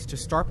captains to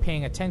start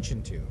paying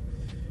attention to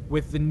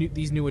with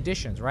these new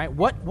additions, right?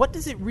 What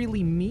does it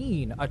really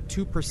mean, a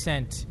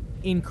 2%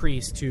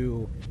 increase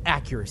to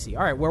accuracy?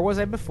 All right, where was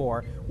I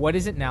before? What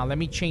is it now? Let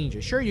me change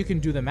it. Sure, you can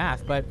do the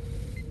math, but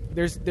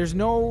there's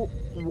no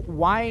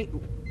why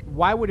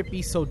would it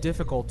be so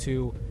difficult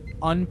to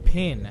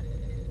unpin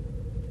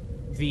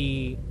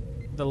the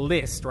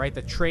list, right?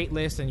 The trait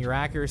list and your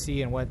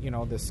accuracy and what,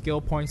 the skill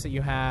points that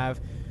you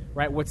have,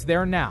 right? What's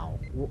there now?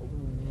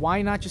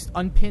 Why not just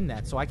unpin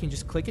that so I can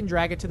just click and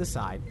drag it to the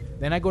side?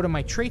 Then I go to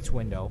my traits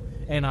window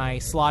and I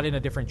slot in a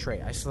different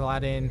trait. I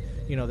slot in,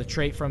 the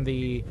trait from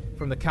the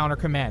counter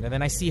command, and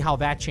then I see how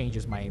that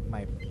changes my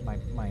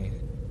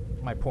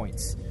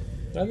points.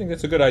 I think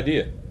that's a good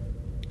idea.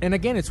 And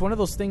again, it's one of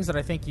those things that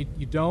I think you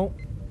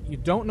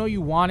don't know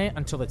you want it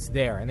until it's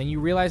there, and then you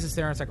realize it's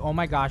there, and it's like, oh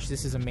my gosh,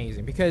 this is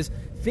amazing. Because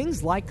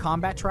things like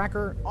Combat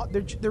Tracker,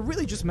 they're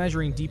really just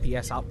measuring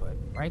DPS output,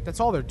 right? That's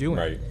all they're doing.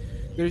 Right.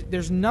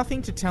 There's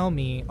nothing to tell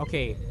me,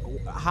 okay,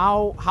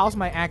 how's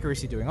my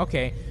accuracy doing?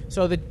 Okay,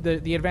 so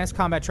the Advanced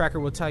Combat Tracker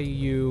will tell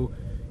you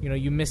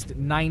you missed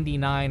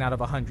 99 out of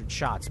 100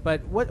 shots,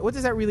 but what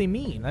does that really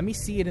mean? Let me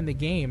see it in the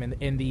game and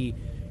in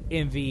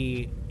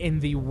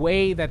the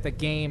way that the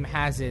game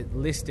has it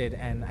listed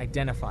and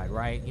identified,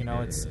 right?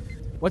 It's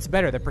what's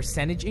better, the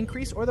percentage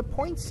increase or the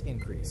points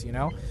increase?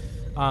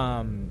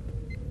 I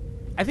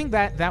think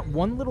that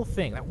one little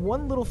thing, that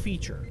one little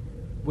feature,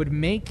 would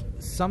make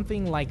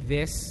something like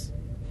this,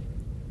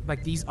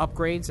 like these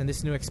upgrades and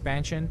this new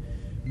expansion,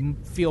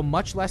 feel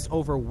much less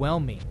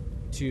overwhelming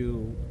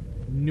to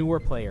newer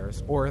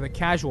players or the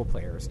casual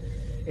players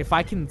if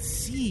I can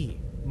see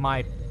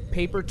my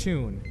paper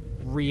toon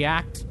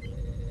react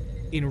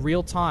in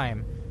real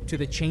time to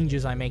the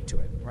changes I make to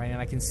it, right? And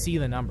I can see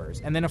the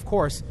numbers. And then, of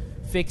course,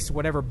 fix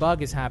whatever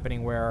bug is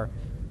happening where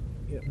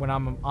when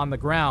I'm on the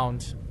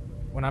ground,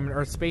 when I'm in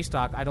Earth Space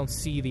Dock, I don't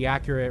see the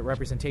accurate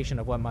representation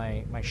of what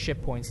my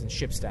ship points and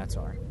ship stats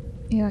are.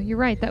 Yeah, you're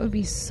right. That would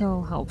be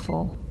so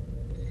helpful.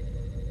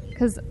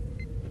 Because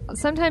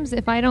sometimes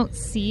if I don't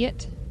see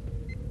it,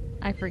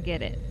 I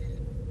forget it.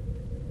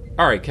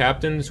 All right,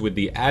 Captains, with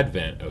the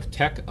advent of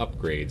tech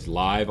upgrades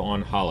live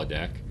on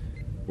Holodeck,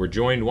 we're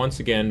joined once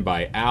again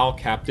by Al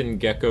Captain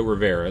Gecko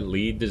Rivera,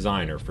 lead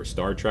designer for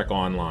Star Trek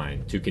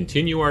Online, to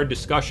continue our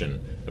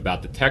discussion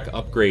about the tech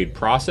upgrade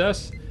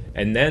process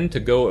and then to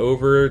go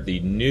over the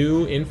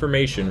new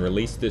information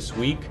released this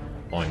week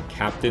on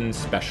Captain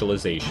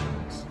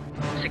Specializations.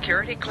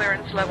 Security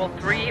clearance level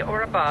 3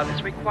 or above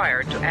is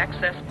required to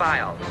access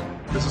files.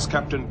 This is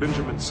Captain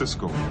Benjamin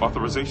Sisko.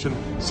 Authorization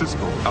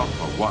Sisko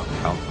Alpha 1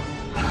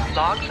 Alpha.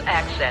 Logs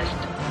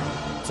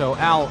accessed. So,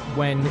 Al,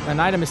 when an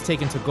item is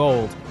taken to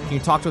gold, can you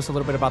talk to us a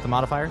little bit about the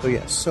modifiers? Oh,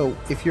 yes. So,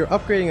 if you're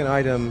upgrading an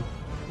item,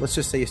 let's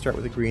just say you start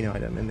with a green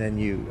item and then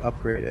you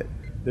upgrade it.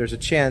 There's a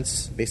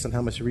chance, based on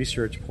how much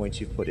research points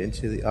you put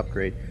into the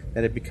upgrade,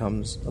 that it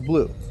becomes a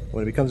blue.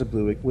 When it becomes a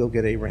blue, it will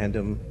get a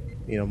random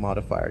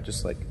modifier,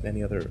 just like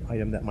any other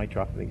item that might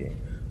drop in the game.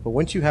 But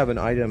once you have an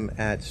item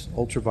at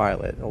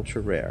ultraviolet,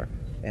 ultra rare,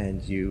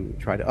 and you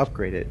try to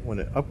upgrade it, when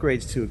it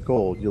upgrades to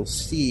gold, you'll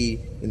see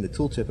in the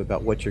tooltip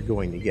about what you're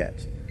going to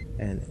get.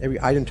 And every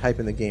item type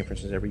in the game, for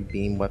instance, every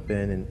beam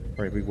weapon,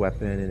 or every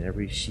weapon, and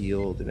every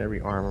shield, and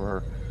every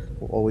armor,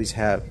 will always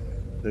have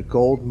the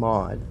gold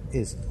mod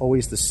is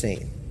always the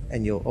same,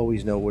 and you'll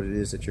always know what it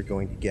is that you're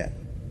going to get.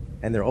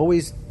 And they're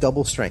always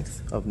double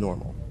strength of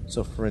normal.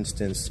 So, for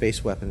instance,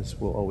 space weapons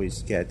will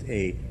always get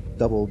a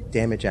double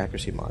damage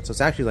accuracy mod. So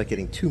it's actually like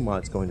getting 2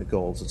 mods going to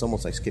gold. So it's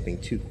almost like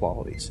skipping 2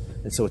 qualities.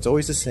 And so it's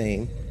always the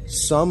same.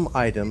 Some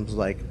items,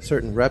 like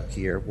certain rep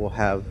gear, will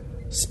have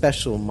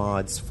special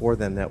mods for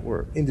them that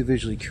were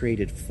individually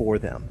created for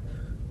them,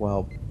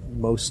 while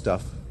most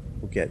stuff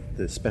will get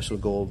the special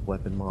gold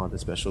weapon mod, the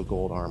special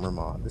gold armor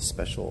mod, the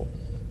special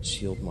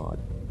shield mod.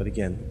 But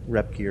again,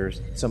 rep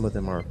gears, some of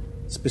them are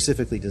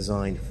specifically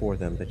designed for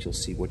them that you'll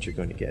see what you're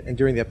going to get. And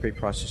during the upgrade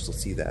process, you'll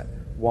see that.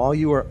 While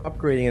you are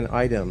upgrading an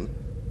item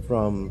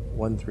from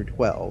 1 through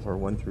 12 or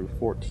 1 through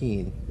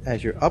 14,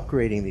 as you're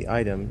upgrading the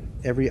item,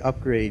 every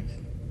upgrade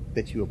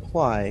that you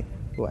apply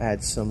will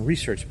add some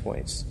research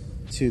points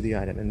to the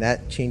item, and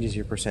that changes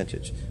your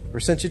percentage.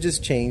 Percentages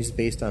change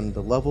based on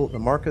the level, the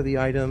mark of the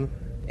item,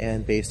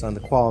 and based on the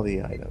quality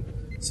of the item.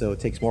 So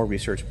it takes more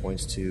research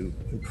points to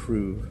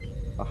improve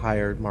a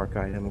higher mark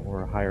item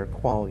or a higher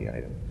quality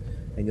item.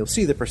 And you'll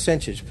see the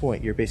percentage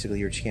point, your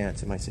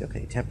chance. It might say,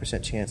 okay,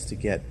 10% chance to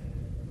get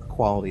a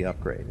quality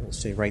upgrade. It'll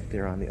say right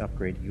there on the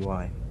upgrade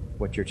UI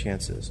what your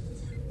chance is.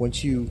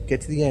 Once you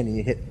get to the end and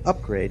you hit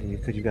upgrade, and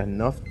because you've got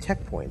enough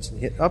tech points,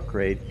 and you hit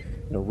upgrade,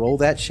 roll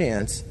that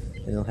chance,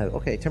 and it'll have,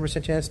 okay,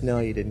 10% chance, no,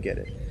 you didn't get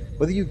it.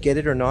 Whether you get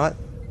it or not,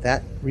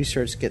 that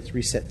research gets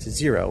reset to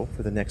 0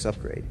 for the next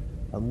upgrade,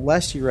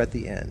 unless you're at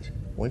the end.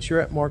 Once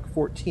you're at mark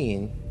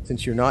 14,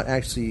 since you're not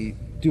actually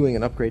doing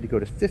an upgrade to go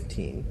to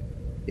 15,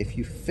 if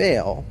you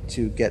fail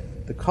to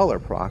get the color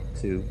proc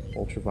to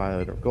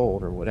ultraviolet or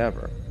gold or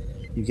whatever,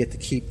 you get to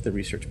keep the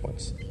research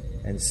points.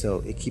 And so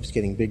it keeps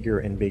getting bigger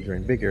and bigger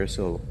and bigger.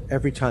 So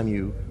every time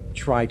you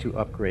try to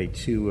upgrade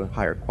to a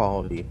higher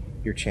quality,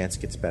 your chance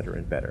gets better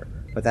and better.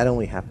 But that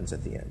only happens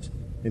at the end.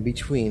 In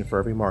between, for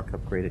every mark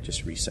upgrade, it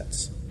just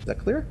resets. Is that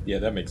clear? Yeah,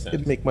 that makes sense.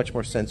 It'd make much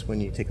more sense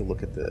when you take a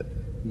look at the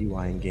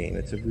UI in game.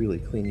 It's a really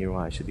clean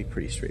UI. It should be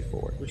pretty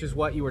straightforward. Which is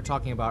what you were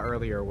talking about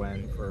earlier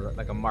when, for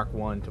like a Mark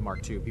 1 to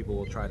Mark 2, people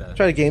will try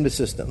to game the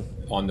system.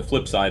 On the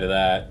flip side of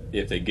that,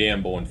 if they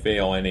gamble and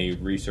fail, any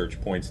research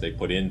points they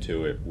put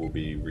into it will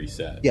be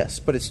reset. Yes,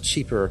 but it's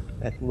cheaper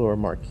at lower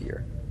mark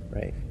gear,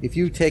 right? If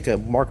you take a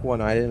Mark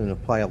 1 item and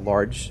apply a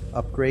large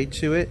upgrade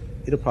to it,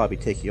 it'll probably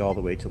take you all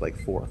the way to like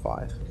 4 or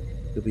 5.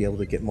 You'll be able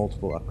to get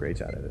multiple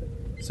upgrades out of it.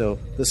 So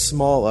the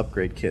small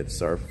upgrade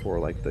kits are for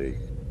like the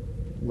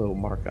low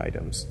mark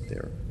items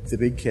there. The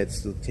big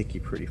kits will take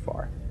you pretty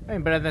far. I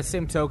mean, but at the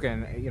same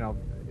token,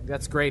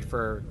 that's great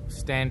for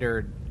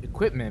standard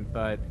equipment,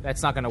 but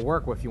that's not going to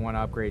work if you want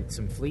to upgrade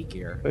some fleet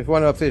gear. But if you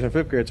want to upgrade some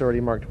fleet gear, it's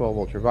already Mark 12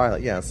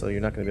 Ultraviolet, yeah, so you're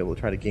not going to be able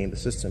to try to game the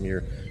system.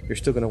 You're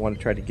still going to want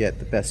to try to get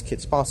the best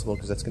kits possible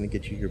because that's going to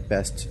get you your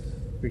best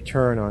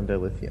return on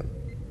dilithium.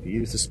 If you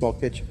use the small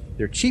kits,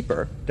 they're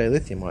cheaper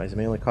dilithium-wise. It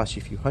may only cost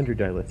you a few hundred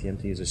dilithium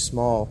to use a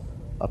small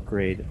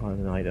upgrade on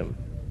an item,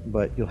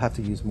 but you'll have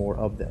to use more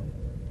of them.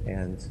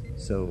 And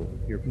so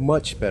you're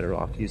much better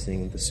off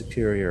using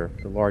the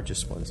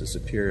largest ones, the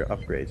superior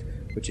upgrades,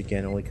 which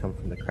again only come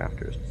from the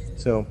crafters.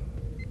 So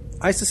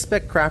I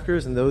suspect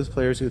crafters and those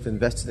players who have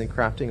invested in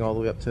crafting all the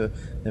way up to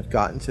have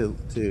gotten to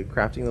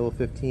crafting level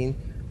 15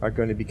 are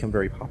going to become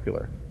very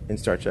popular in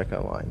Star Trek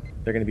Online.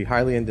 They're going to be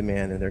highly in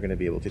demand and they're going to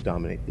be able to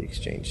dominate the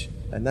exchange.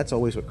 And that's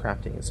always what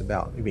crafting is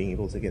about, being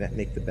able to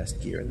make the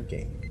best gear in the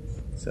game.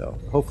 So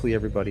hopefully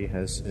everybody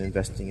has been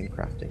investing in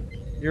crafting.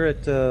 You're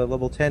at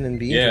level 10 in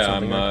beams or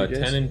something? Yeah, I'm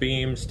 10 in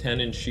beams,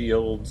 10 in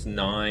shields,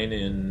 9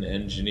 in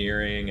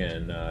engineering,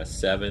 and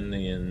 7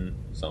 in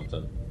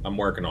something. I'm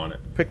working on it.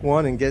 Pick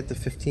one and get to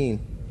 15,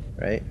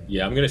 right?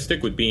 Yeah, I'm going to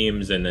stick with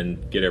beams and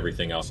then get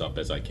everything else up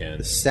as I can.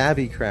 The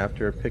savvy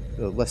crafter picked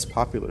the less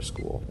popular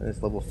school, and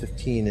it's level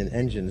 15 in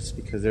engines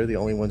because they're the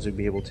only ones who'll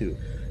be able to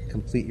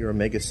complete your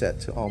Omega set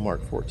to all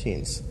Mark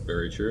 14s.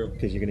 Very true.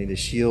 Because you're going to need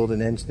a shield,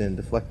 an engine, and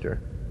deflector.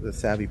 The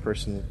savvy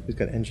person who's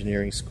got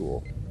engineering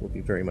school will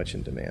be very much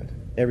in demand.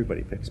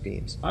 Everybody picks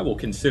beams. I will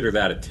consider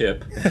that a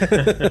tip.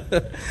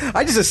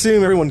 I just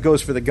assume everyone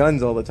goes for the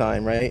guns all the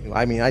time, right?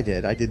 I mean, I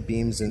did. I did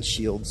beams and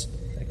shields.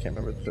 I can't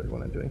remember the third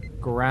one I'm doing.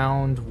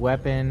 Ground,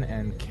 weapon,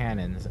 and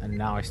cannons, and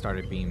now I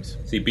started beams.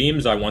 See,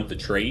 beams, I want the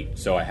trait,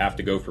 so I have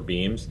to go for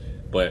beams,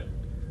 but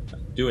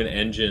doing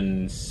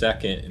engine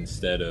second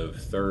instead of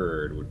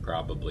third would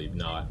probably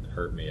not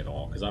hurt me at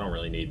all, because I don't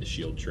really need the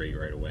shield trait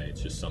right away.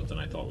 It's just something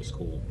I thought was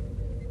cool.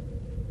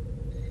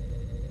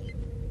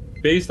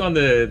 Based on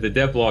the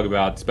dev blog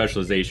about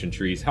specialization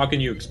trees, how can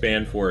you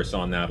expand for us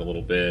on that a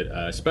little bit?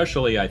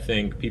 Especially, I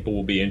think people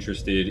will be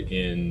interested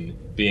in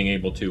being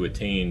able to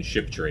attain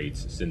ship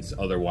traits, since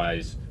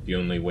otherwise the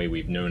only way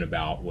we've known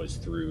about was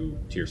through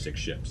Tier 6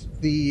 ships.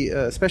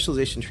 The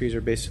specialization trees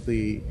are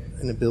basically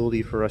an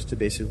ability for us to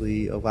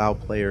basically allow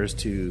players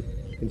to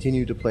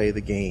continue to play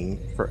the game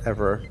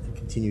forever, and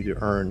continue to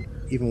earn,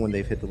 even when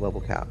they've hit the level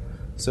cap.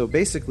 So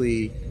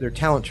basically, they're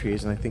talent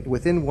trees, and I think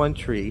within one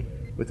tree,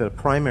 with a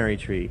primary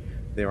tree,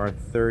 there are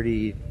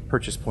 30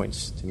 purchase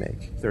points to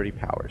make, 30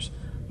 powers.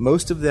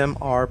 Most of them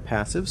are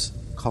passives,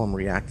 call them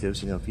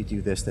reactives. If you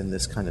do this, then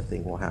this kind of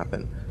thing will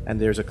happen.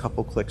 And there's a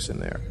couple clicks in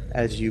there.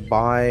 As you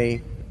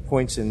buy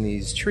points in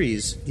these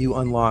trees, you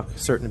unlock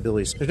certain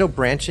abilities. There's no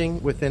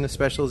branching within a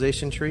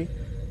specialization tree,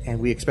 and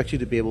we expect you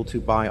to be able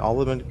to buy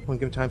all of them at one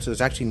given time. So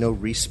there's actually no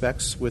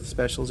respecs with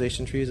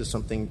specialization trees. It's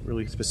something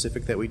really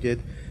specific that we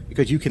did,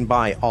 because you can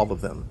buy all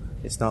of them.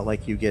 It's not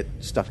like you get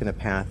stuck in a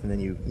path and then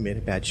you made a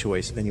bad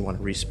choice and then you want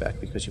to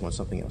respec because you want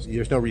something else.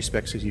 There's no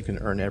respecs because you can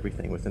earn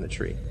everything within a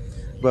tree.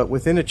 But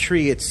within a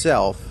tree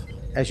itself,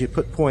 as you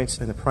put points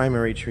in the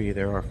primary tree,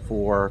 there are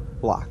 4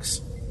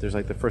 blocks. There's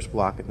like the first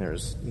block and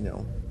there's,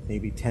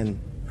 maybe 10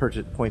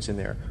 purchase points in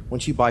there.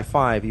 Once you buy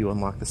 5, you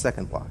unlock the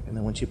second block. And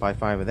then once you buy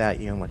 5 of that,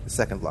 you unlock the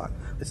second block.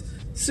 It's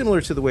similar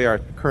to the way our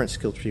current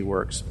skill tree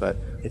works, but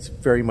it's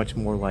very much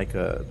more like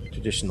a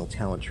traditional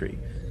talent tree.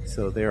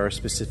 So there are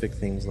specific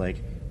things like,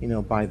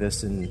 buy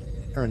this and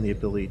earn the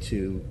ability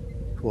to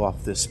pull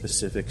off this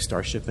specific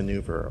starship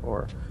maneuver,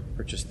 or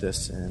purchase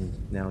this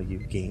and now you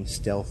gain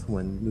stealth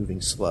when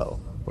moving slow,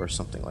 or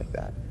something like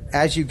that.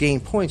 As you gain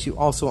points, you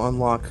also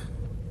unlock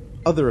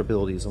other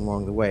abilities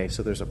along the way.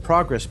 So there's a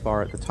progress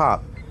bar at the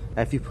top.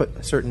 If you put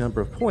a certain number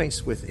of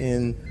points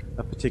within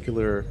a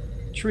particular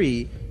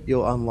tree,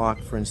 you'll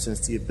unlock, for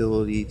instance, the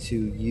ability to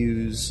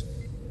use,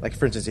 like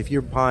for instance, if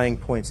you're buying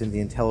points in the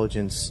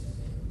intelligence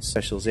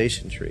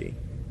specialization tree,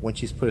 once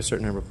you put a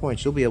certain number of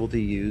points, you'll be able to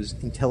use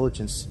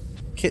intelligence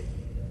kit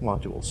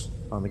modules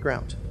on the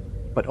ground,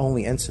 but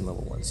only ensign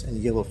level ones. And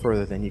you get a little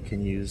further, then you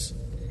can use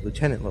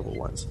lieutenant level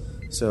ones.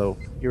 So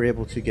you're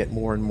able to get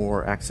more and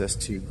more access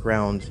to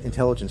ground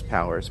intelligence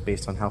powers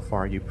based on how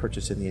far you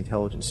purchase in the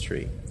intelligence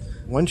tree.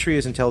 One tree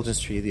is intelligence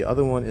tree, the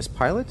other one is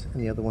pilot,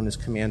 and the other one is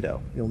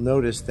commando. You'll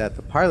notice that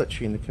the pilot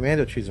tree and the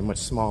commando trees are much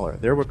smaller.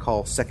 They're what we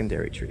call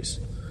secondary trees.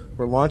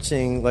 We're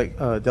launching like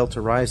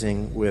Delta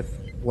Rising with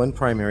one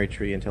primary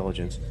tree,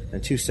 intelligence,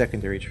 and two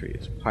secondary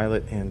trees,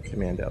 pilot and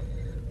commando.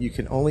 You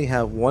can only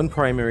have one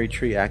primary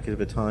tree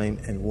active at a time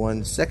and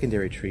one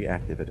secondary tree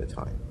active at a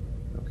time.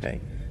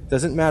 Okay?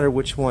 Doesn't matter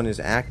which one is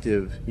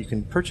active. You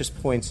can purchase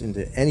points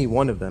into any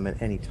one of them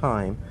at any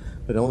time,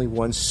 but only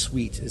one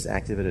suite is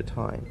active at a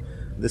time.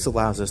 This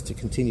allows us to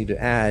continue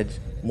to add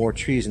more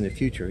trees in the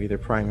future, either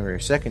primary or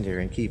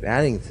secondary, and keep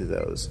adding to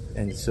those.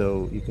 And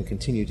so you can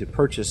continue to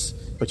purchase,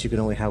 but you can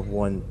only have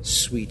one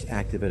suite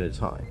active at a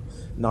time.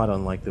 Not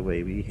unlike the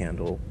way we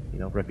handle,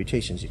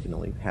 reputations. You can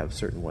only have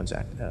certain ones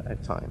at a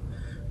time.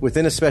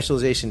 Within a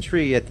specialization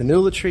tree, at the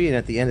middle of the tree and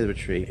at the end of the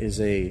tree is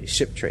a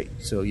ship trait.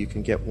 So you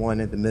can get one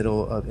at the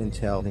middle of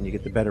Intel, then you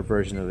get the better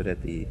version of it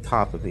at the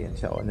top of the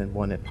Intel, and then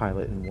one at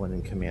pilot and one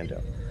in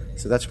commando.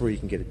 So that's where you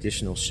can get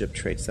additional ship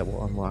traits that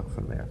will unlock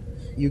from there.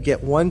 You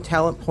get 1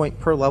 talent point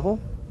per level.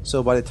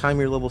 So by the time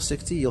you're level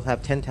 60, you'll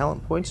have 10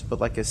 talent points. But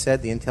like I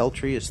said, the Intel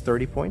tree is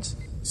 30 points.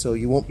 So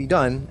you won't be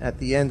done. At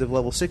the end of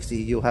level 60,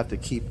 you'll have to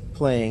keep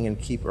playing and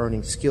keep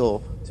earning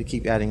skill to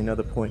keep adding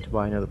another point to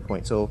buy another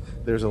point. So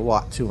there's a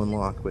lot to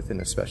unlock within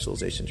a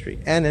specialization tree.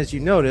 And as you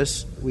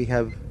notice, we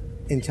have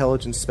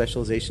intelligence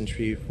specialization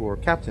tree for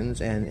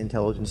captains and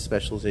intelligence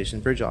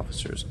specialization bridge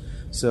officers.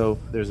 So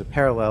there's a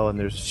parallel and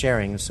there's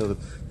sharing. So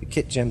the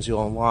kit gems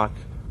you'll unlock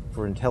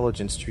for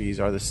intelligence trees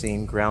are the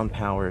same ground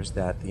powers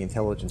that the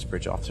intelligence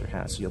bridge officer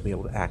has. So you'll be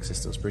able to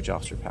access those bridge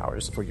officer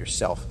powers for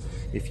yourself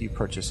if you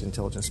purchase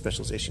intelligence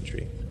specialization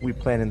tree. We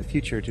plan in the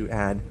future to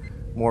add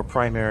more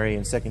primary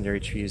and secondary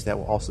trees that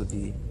will also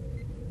be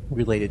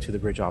related to the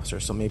bridge officer.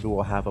 So maybe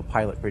we'll have a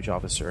pilot bridge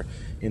officer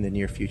in the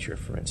near future,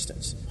 for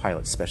instance,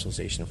 pilot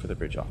specialization for the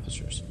bridge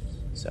officers.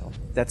 So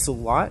that's a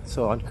lot.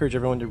 So I encourage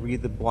everyone to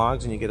read the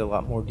blogs, and you get a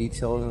lot more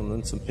detail and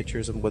then some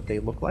pictures of what they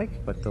look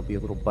like. But there'll be a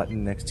little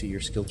button next to your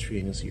skill tree,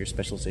 and you'll see your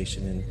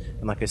specialization.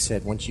 And like I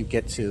said, once you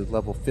get to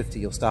level 50,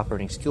 you'll stop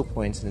earning skill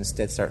points and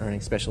instead start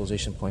earning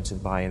specialization points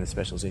and buy in the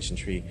specialization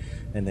tree,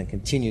 and then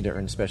continue to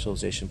earn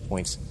specialization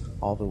points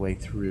all the way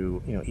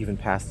through, even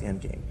past the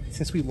end game.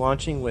 Since we're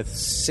launching with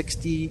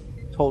 60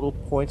 total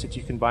points that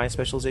you can buy in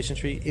specialization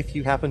tree, if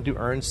you happen to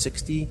earn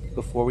 60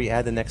 before we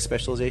add the next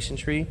specialization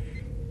tree,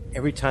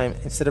 every time,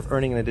 instead of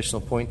earning an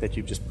additional point that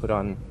you've just put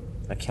on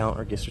account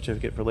or gift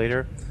certificate for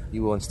later,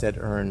 you will instead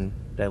earn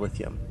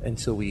dilithium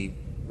until we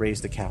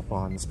raise the cap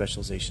on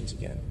specializations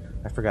again.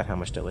 I forgot how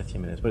much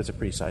dilithium it is, but it's a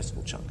pretty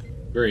sizable chunk.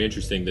 Very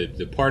interesting.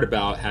 The part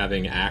about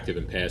having active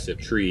and passive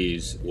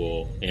trees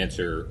will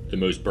answer the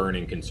most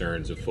burning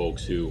concerns of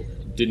folks who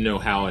didn't know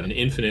how an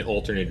infinite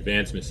alternate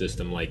advancement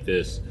system like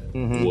this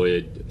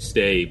would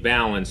stay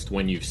balanced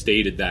when you've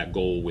stated that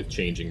goal with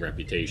changing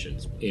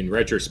reputations. In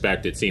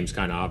retrospect, it seems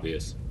kind of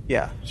obvious.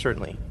 Yeah,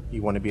 certainly.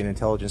 You want to be an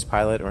intelligence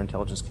pilot or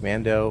intelligence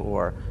commando,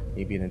 or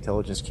maybe an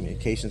intelligence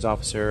communications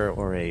officer,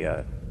 or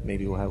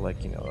maybe we'll have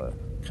a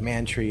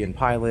command tree and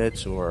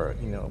pilots, or a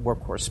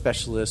workhorse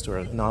specialist or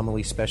an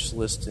anomaly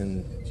specialist,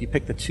 and you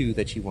pick the two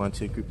that you want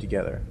to group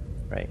together,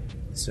 right?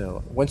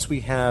 So once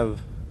we have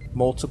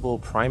multiple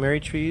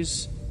primary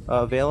trees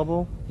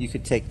available, you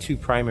could take 2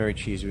 primary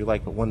trees if you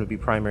like, but one would be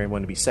primary and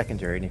one would be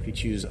secondary. And if you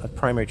choose a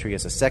primary tree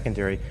as a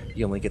secondary,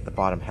 you only get the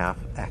bottom half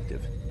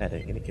active at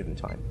any given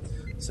time.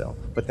 So,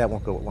 but that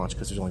won't go at launch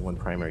because there's only one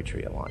primary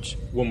tree at launch.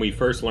 When we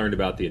first learned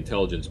about the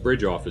intelligence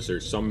bridge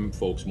officers, some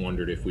folks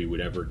wondered if we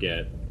would ever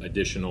get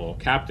additional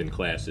captain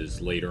classes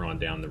later on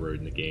down the road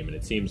in the game. And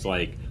it seems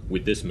like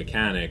with this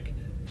mechanic,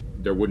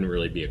 there wouldn't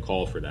really be a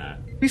call for that.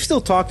 We've still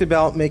talked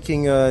about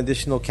making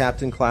additional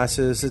captain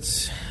classes.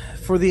 It's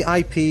for the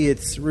IP,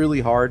 it's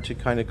really hard to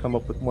kind of come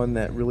up with one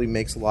that really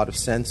makes a lot of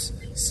sense.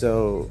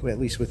 So at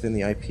least within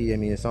the IP,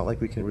 it's not like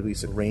we can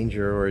release a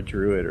ranger or a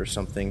druid or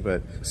something.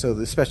 But so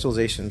the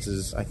specializations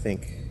is, I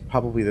think,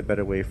 probably the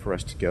better way for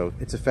us to go.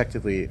 It's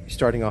effectively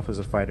starting off as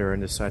a fighter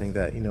and deciding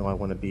that, I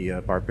want to be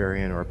a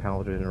barbarian or a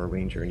paladin or a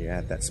ranger, and you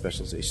add that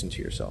specialization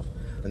to yourself.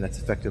 And that's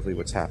effectively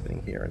what's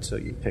happening here. And so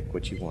you pick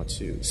what you want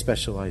to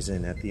specialize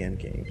in at the end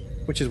game,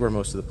 which is where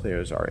most of the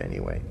players are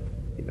anyway.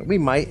 We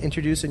might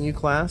introduce a new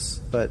class,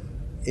 but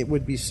it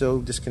would be so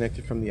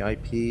disconnected from the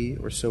IP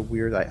or so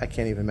weird. I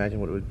can't even imagine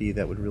what it would be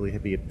that would really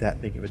be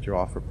that big of a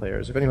draw for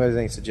players. If anyone has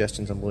any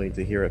suggestions, I'm willing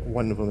to hear it.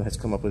 One of them has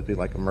come up with be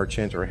like a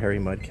merchant or a Harry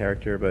Mudd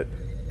character, but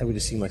it would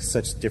just seem like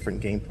such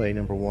different gameplay.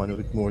 Number one, it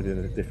would be more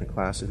than a different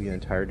class. It would be an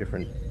entire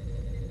different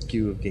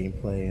skew of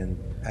gameplay, and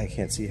I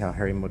can't see how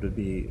Harry Mudd would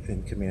be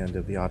in command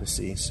of the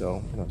Odyssey,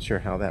 so I'm not sure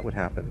how that would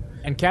happen.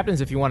 And captains,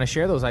 if you want to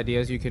share those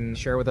ideas, you can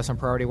share with us on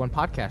Priority One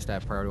Podcast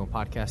at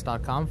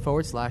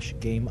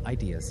PriorityOnePodcast.com/game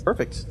ideas.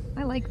 Perfect.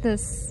 I like the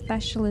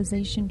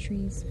specialization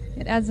trees.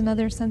 It adds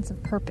another sense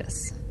of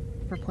purpose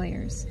for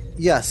players.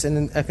 Yes,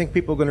 and I think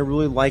people are going to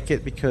really like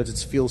it because it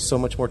feels so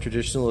much more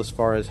traditional as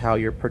far as how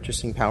you're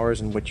purchasing powers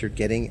and what you're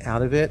getting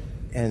out of it.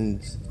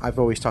 And I've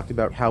always talked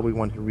about how we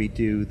want to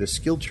redo the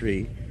skill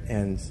tree,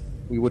 and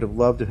we would have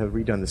loved to have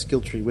redone the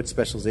skill tree with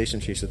specialization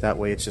trees, so that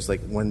way it's just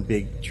like one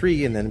big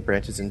tree and then it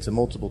branches into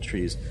multiple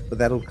trees. But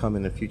that'll come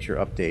in a future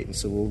update, and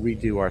so we'll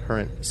redo our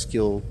current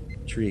skill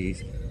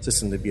tree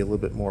system to be a little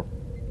bit more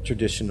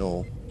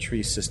traditional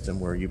tree system,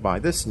 where you buy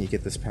this and you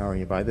get this power, and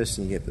you buy this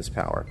and you get this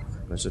power,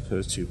 as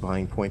opposed to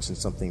buying points in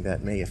something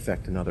that may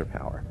affect another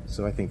power.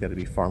 So I think that would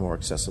be far more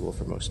accessible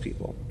for most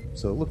people.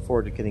 So look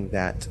forward to getting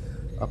that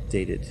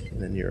updated in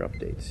the near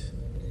update.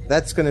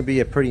 That's going to be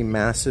a pretty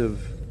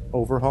massive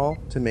overhaul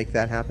to make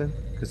that happen,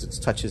 because it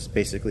touches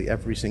basically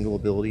every single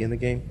ability in the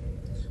game.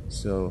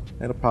 So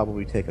that'll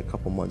probably take a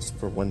couple months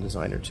for one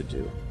designer to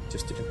do,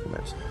 just to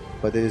implement.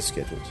 But it is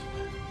scheduled.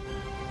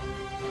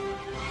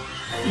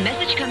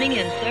 Message coming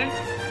in, sir.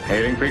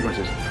 Hailing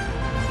frequencies.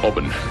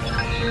 Open.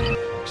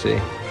 See,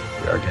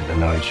 we are getting to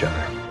know each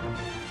other.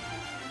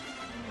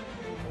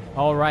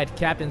 All right,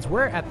 Captains,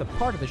 we're at the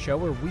part of the show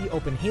where we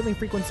open hailing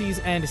frequencies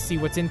and see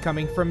what's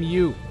incoming from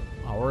you,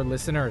 our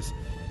listeners.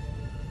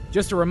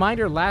 Just a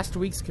reminder, last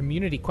week's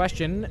community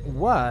question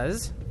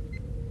was,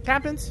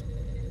 Captains,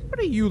 what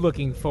are you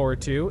looking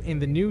forward to in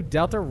the new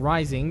Delta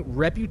Rising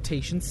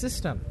reputation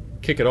system?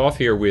 Kick it off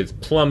here with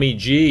Plummy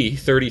G,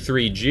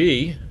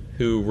 33G,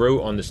 who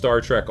wrote on the Star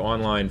Trek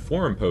Online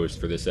forum post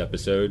for this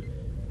episode,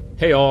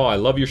 "Hey all, I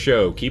love your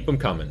show. Keep them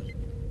coming."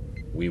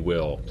 We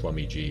will,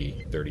 Plummy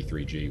G,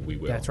 33G, we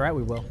will. That's right,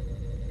 we will.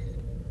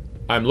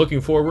 I'm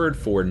looking forward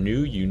for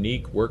new,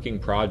 unique working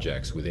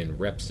projects within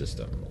Rep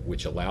System,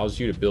 which allows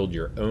you to build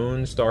your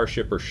own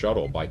Starship or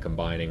shuttle by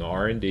combining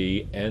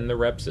R&D and the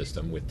Rep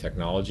System with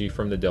technology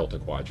from the Delta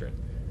Quadrant.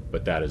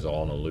 But that is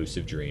all an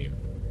elusive dream.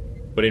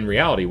 But in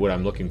reality, what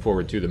I'm looking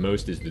forward to the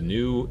most is the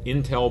new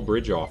Intel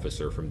Bridge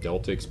Officer from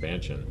Delta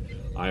Expansion.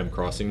 I am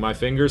crossing my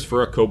fingers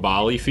for a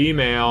Kobali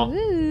female.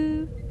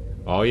 Woo.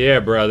 Oh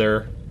yeah,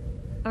 brother.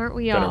 Aren't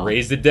we all? Gonna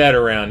raise the dead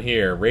around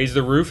here. Raise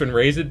the roof and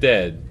raise the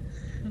dead.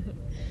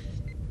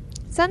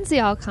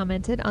 Sunseal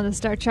commented on the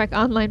Star Trek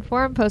Online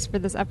forum post for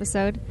this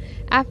episode.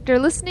 After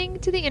listening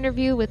to the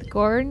interview with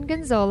Gordon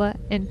Gonzola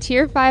and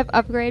Tier 5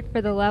 upgrade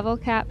for the level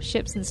cap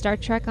ships in Star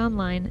Trek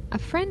Online, a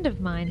friend of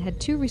mine had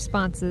 2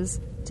 responses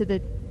to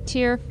the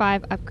Tier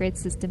 5 upgrade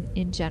system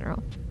in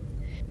general.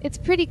 It's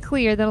pretty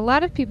clear that a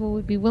lot of people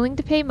would be willing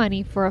to pay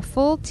money for a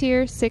full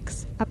Tier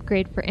 6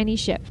 upgrade for any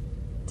ship.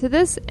 To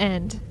this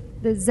end,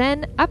 the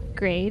Zen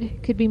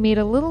upgrade could be made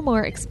a little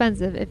more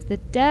expensive if the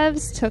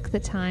devs took the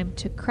time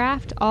to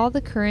craft all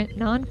the current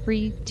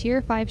non-free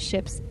Tier 5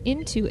 ships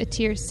into a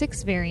Tier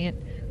 6 variant,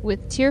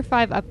 with Tier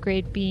 5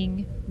 upgrade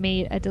being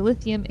made a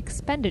dilithium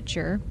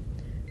expenditure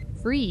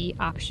free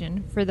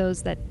option for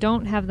those that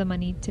don't have the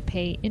money to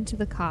pay into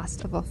the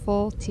cost of a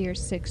full Tier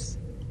 6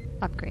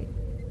 upgrade.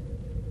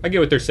 I get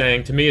what they're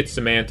saying. To me, it's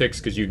semantics,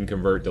 because you can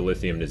convert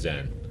dilithium to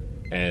Zen.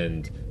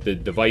 And the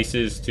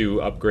devices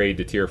to upgrade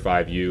to Tier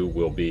 5U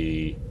will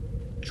be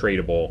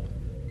tradable,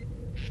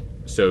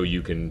 so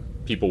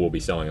people will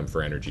be selling them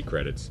for energy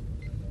credits.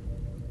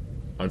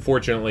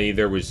 Unfortunately,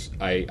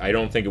 I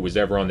don't think it was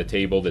ever on the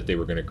table that they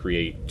were going to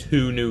create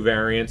 2 new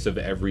variants of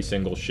every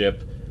single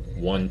ship,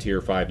 one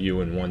Tier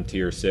 5U and one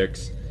Tier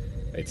 6.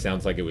 It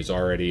sounds like it was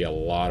already a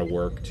lot of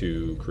work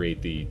to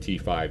create the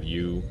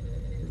T5U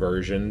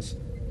versions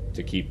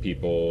to keep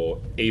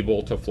people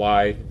able to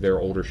fly their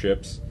older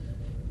ships.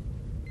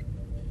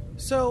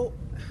 So,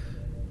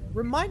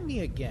 remind me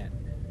again,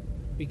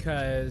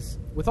 because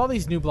with all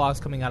these new blogs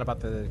coming out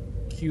about the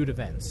queued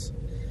events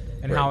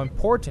and how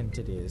important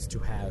it is to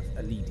have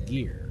elite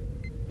gear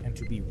and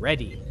to be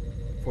ready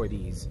for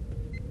these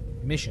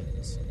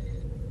missions,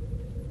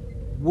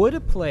 would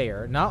a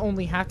player not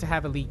only have to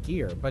have elite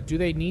gear, but do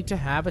they need to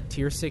have a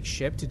Tier 6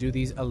 ship to do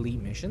these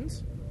elite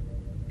missions?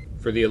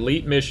 For the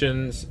elite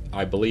missions,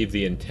 I believe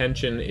the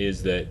intention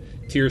is that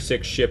Tier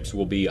 6 ships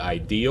will be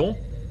ideal,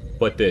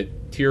 but that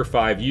Tier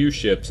 5U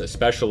ships,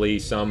 especially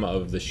some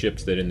of the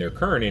ships that in their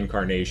current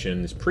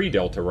incarnations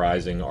pre-Delta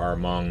Rising are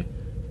among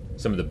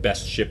some of the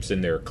best ships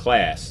in their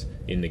class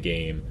in the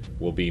game,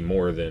 will be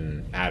more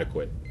than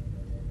adequate.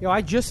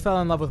 I just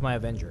fell in love with my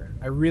Avenger.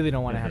 I really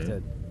don't want to have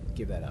to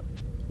give that up.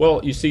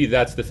 Well, you see,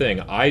 that's the thing.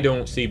 I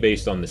don't see,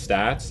 based on the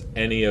stats,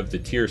 any of the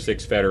Tier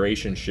 6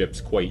 Federation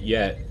ships quite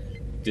yet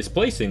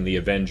displacing the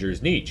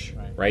Avenger's niche,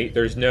 right?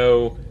 There's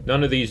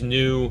none of these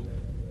new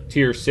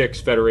Tier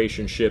 6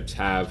 Federation ships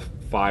have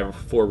 5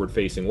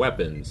 forward-facing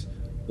weapons,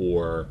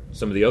 or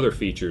some of the other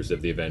features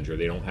of the Avenger.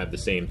 They don't have the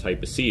same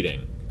type of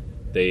seating.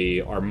 They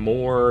are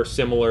more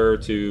similar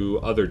to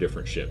other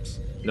different ships.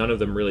 None of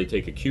them really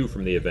take a cue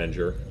from the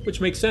Avenger,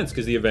 which makes sense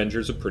because the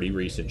Avenger's a pretty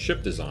recent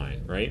ship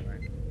design, right?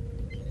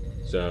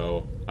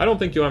 So I don't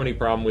think you'll have any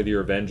problem with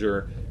your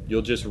Avenger.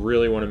 You'll just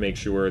really want to make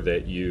sure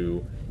that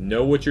you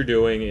know what you're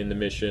doing in the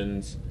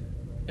missions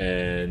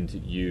and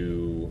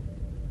you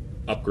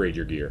upgrade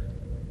your gear.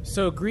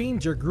 So Green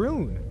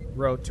Dragoon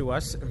wrote to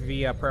us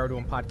via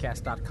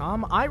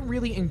PriorityOnePodcast.com. I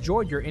really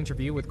enjoyed your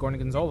interview with Gordon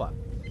Gonzola.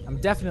 I'm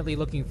definitely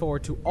looking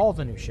forward to all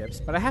the new ships,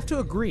 but I have to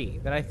agree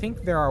that I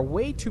think there are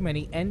way too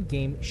many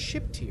endgame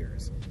ship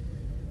tiers.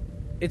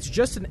 it's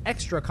just an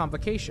extra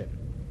complication.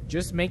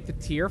 Just make the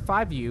Tier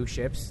 5U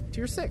ships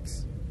Tier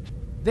 6.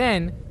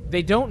 Then,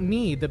 they don't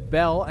need the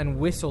bell and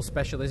whistle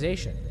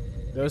specialization.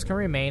 Those can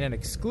remain an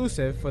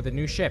exclusive for the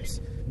new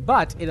ships,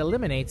 but it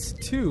eliminates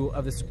 2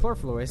 of the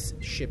superfluous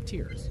ship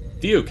tiers.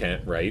 Theo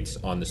Kent writes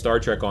on the Star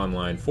Trek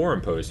Online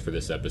forum post for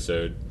this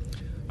episode,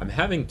 I'm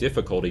having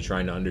difficulty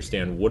trying to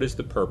understand what is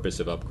the purpose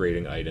of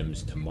upgrading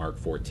items to Mark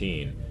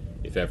 14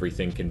 if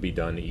everything can be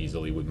done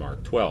easily with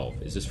Mark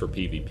 12. Is this for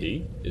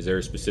PvP? Is there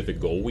a specific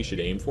goal we should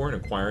aim for in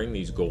acquiring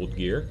these gold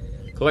gear?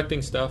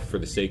 Collecting stuff for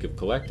the sake of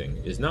collecting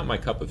is not my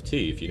cup of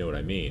tea, if you know what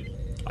I mean.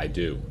 I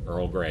do.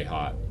 Earl Grey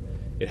hot.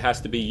 It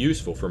has to be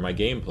useful for my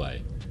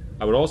gameplay.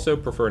 I would also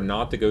prefer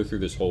not to go through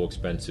this whole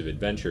expensive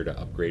adventure to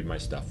upgrade my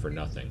stuff for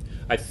nothing.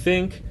 I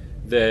think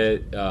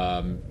that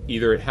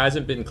either it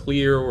hasn't been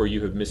clear or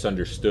you have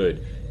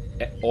misunderstood.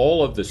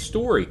 All of the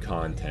story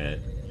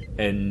content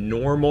and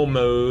normal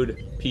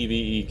mode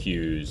PvE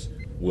queues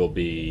will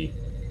be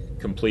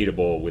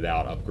completable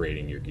without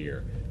upgrading your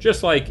gear.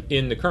 Just like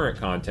in the current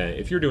content,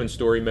 if you're doing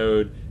story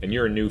mode and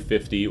you're a new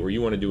 50 or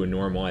you want to do a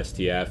normal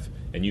STF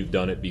and you've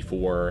done it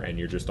before and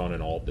you're just on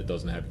an alt that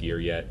doesn't have gear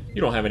yet,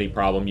 you don't have any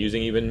problem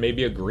using even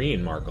maybe a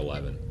green Mark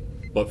 11.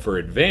 But for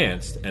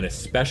advanced and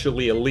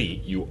especially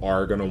elite, you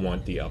are going to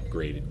want the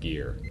upgraded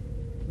gear.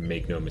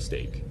 Make no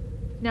mistake.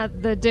 Now,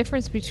 the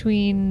difference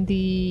between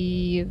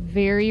the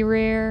very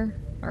rare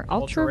or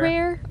ultra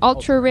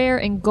rare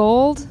and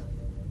gold,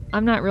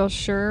 I'm not real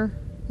sure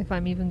if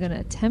I'm even going to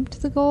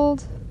attempt the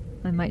gold.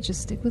 I might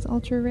just stick with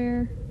ultra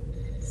rare.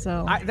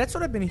 So that's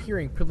what I've been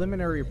hearing.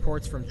 Preliminary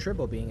reports from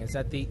Tribble being is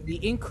that the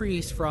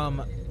increase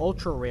from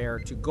ultra rare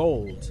to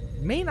gold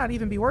may not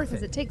even be worth it.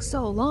 Because it takes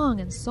so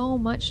long and so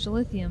much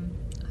dilithium.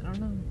 I don't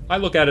know. I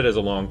look at it as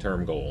a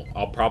long-term goal.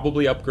 I'll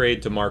probably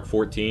upgrade to Mark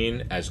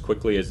 14 as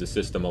quickly as the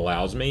system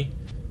allows me,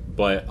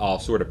 but I'll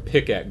sort of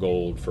pick at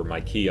gold for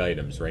my key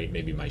items, right?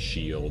 Maybe my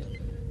shield,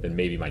 then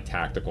maybe my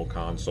tactical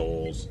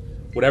consoles.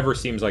 Whatever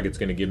seems like it's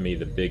going to give me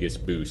the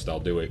biggest boost, I'll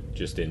do it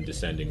just in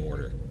descending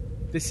order.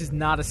 This is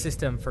not a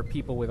system for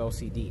people with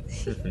OCD.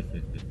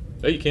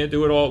 No, you can't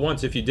do it all at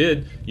once. If you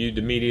did, you'd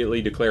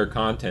immediately declare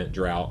content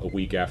drought a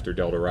week after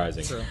Delta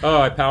Rising. True. Oh,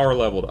 I power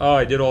leveled. Oh,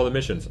 I did all the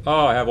missions.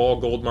 Oh, I have all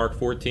gold Mark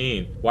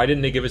 14. Why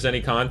didn't they give us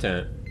any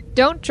content?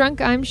 Don't Drunk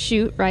I'm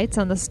Shoot writes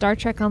on the Star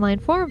Trek Online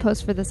forum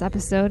post for this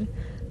episode,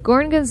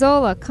 Gorn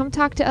Gonzola, come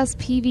talk to us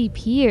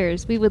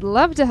PvPers. We would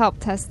love to help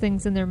test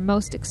things in their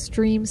most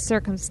extreme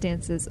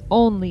circumstances,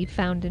 only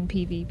found in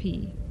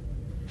PvP.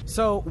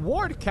 So,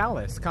 Ward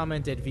Callis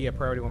commented via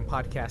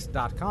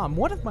PriorityOnePodcast.com,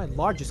 one of my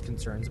largest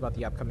concerns about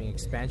the upcoming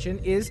expansion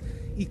is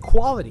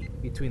equality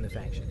between the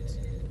factions.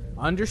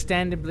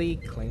 Understandably,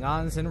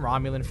 Klingons and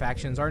Romulan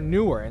factions are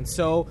newer, and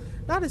so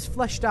not as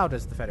fleshed out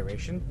as the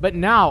Federation, but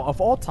now,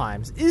 of all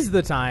times, is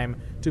the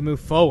time to move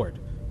forward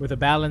with a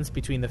balance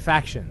between the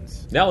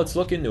factions. Now let's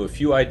look into a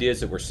few ideas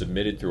that were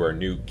submitted through our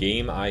new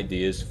Game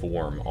Ideas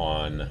form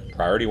on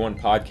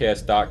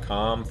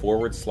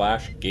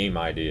PriorityOnePodcast.com/Game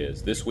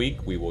Ideas. This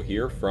week we will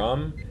hear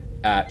from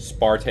at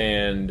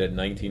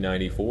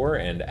Spartan1994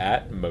 and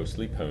at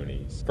Mostly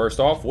Ponies.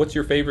 First off, what's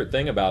your favorite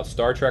thing about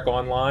Star Trek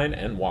Online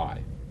and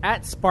why?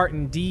 At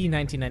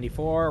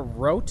SpartanD1994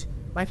 wrote,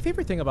 my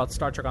favorite thing about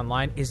Star Trek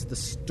Online is the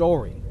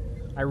story.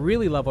 I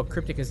really love what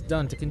Cryptic has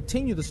done to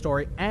continue the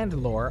story and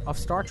lore of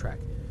Star Trek.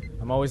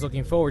 I'm always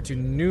looking forward to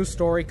new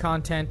story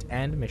content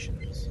and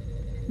missions.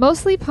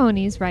 Mostly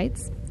Ponies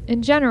writes,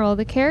 in general,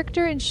 the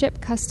character and ship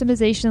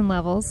customization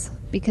levels,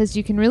 because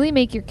you can really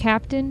make your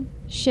captain,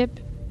 ship,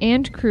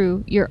 and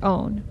crew your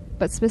own.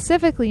 But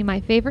specifically, my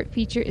favorite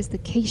feature is the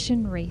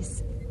Cation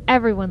race.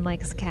 Everyone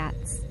likes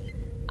cats.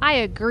 I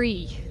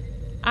agree.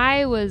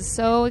 I was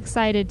so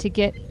excited to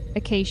get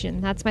a Cation.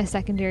 That's my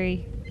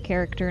secondary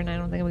character, and I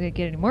don't think I'm going to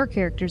get any more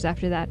characters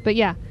after that. But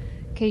yeah,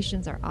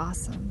 Cations are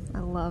awesome. I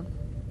love it.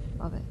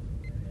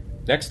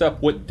 Next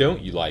up, what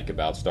don't you like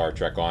about Star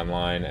Trek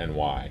Online and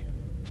why?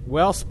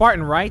 Well,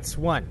 Spartan writes,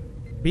 1.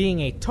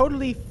 Being a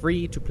totally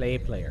free-to-play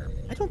player.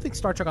 I don't think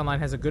Star Trek Online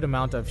has a good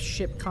amount of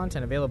ship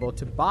content available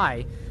to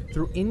buy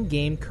through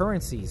in-game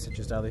currencies, such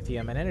as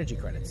dilithium and energy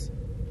credits.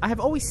 I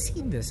have always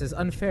seen this as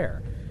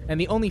unfair, and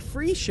the only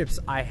free ships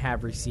I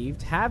have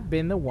received have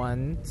been the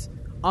ones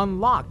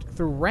unlocked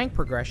through rank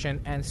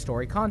progression and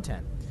story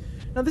content.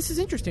 Now, this is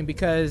interesting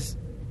because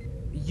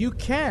you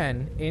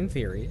can, in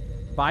theory,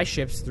 buy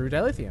ships through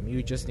dilithium.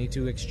 You just need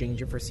to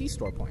exchange it for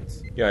C-Store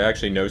points. Yeah, I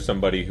actually know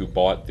somebody who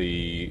bought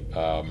the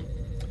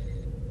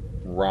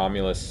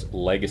Romulus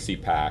Legacy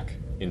Pack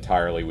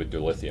entirely with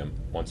dilithium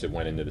once it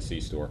went into the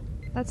C-Store.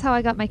 That's how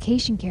I got my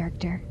Cation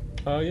character.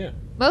 Oh, yeah.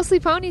 Mostly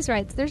Ponies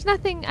writes, there's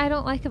nothing I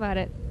don't like about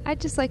it.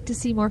 I'd just like to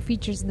see more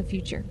features in the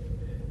future.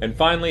 And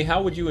finally,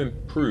 how would you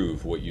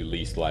improve what you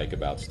least like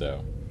about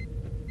STO?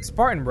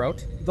 Spartan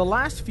wrote, the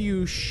last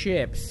few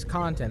ships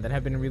content that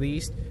have been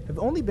released have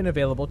only been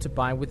available to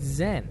buy with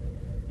Zen,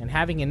 and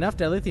having enough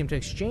dilithium to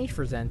exchange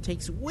for Zen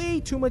takes way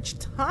too much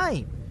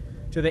time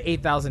to the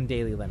 8,000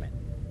 daily limit.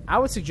 I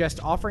would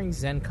suggest offering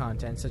Zen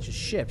content, such as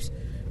ships,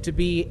 to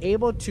be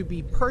able to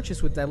be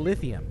purchased with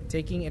dilithium,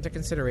 taking into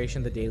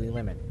consideration the daily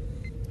limit.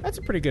 That's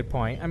a pretty good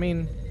point. I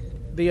mean,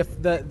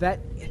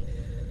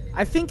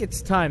 I think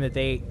it's time that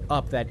they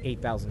up that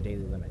 8,000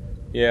 daily limit.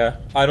 Yeah,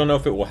 I don't know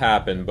if it will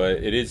happen,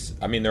 but it is.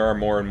 I mean, there are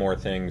more and more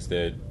things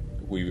that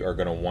we are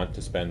going to want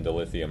to spend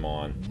dilithium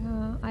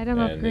on. Item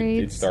and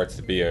upgrades. It starts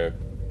to be a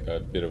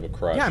bit of a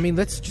crush. Yeah, I mean,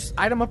 let's just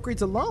item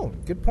upgrades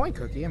alone. Good point,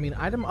 Cookie. I mean,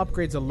 item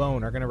upgrades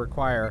alone are going to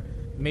require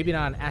maybe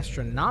not an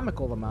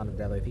astronomical amount of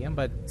dilithium,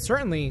 but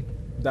certainly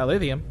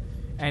dilithium.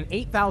 And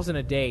 8,000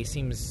 a day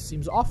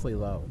seems awfully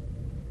low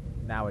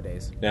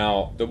nowadays.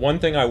 Now, the one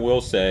thing I will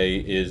say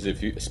is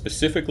if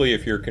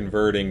you're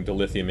converting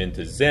dilithium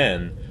into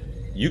Zen,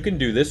 you can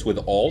do this with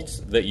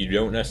alts that you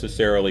don't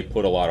necessarily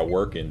put a lot of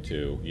work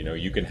into. You know,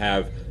 you can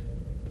have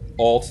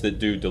alts that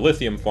do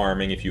dilithium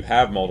farming if you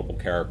have multiple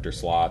character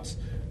slots,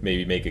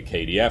 maybe make a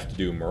KDF to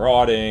do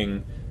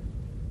marauding.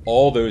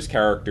 All those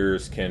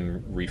characters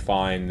can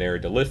refine their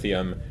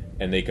dilithium,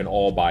 and they can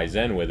all buy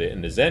Zen with it,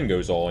 and the Zen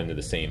goes all into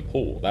the same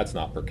pool. That's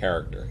not per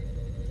character.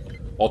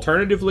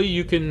 Alternatively,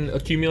 you can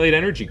accumulate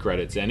energy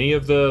credits. Any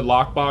of the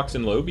Lockbox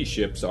and Lobby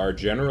ships are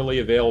generally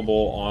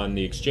available on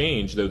the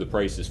exchange, though the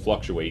prices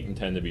fluctuate and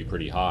tend to be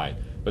pretty high.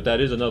 But that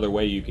is another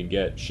way you can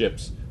get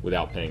ships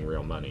without paying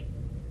real money.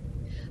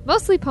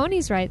 Mostly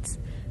Ponies writes,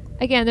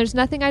 again, there's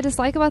nothing I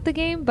dislike about the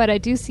game, but I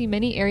do see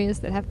many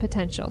areas that have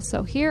potential.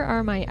 So here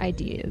are my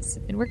ideas,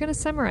 and we're going to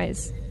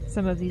summarize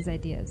some of these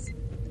ideas.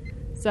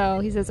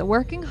 So he says a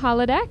working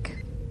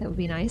holodeck, that would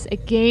be nice. A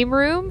game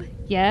room,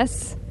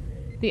 yes.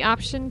 The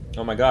option...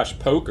 Oh my gosh,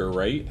 poker,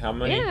 right? How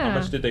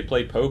much did they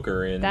play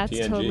poker in That's TNG?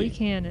 That's totally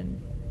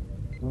canon.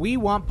 We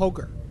want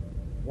poker.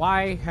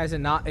 Why has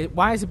it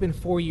been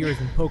 4 years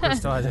and poker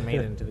still hasn't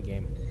made it into the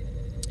game?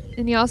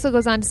 And he also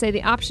goes on to say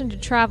the option to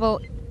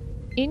travel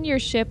in your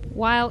ship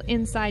while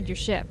inside your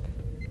ship.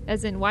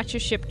 As in, watch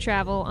your ship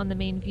travel on the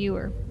main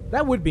viewer.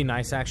 That would be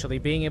nice, actually,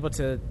 being able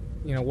to,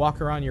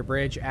 walk around your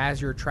bridge as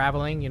you're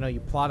traveling. You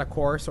plot a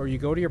course, or you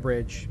go to your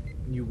bridge,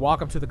 you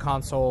walk up to the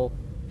console,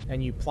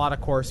 and you plot a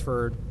course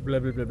for blah,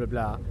 blah, blah, blah,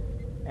 blah,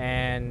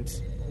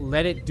 and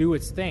let it do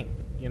its thing,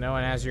 and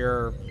as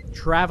you're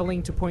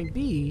traveling to point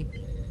B,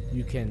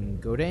 you can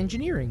go to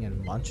engineering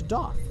and launch a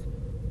DOF.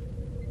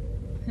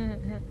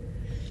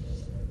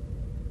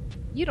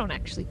 You don't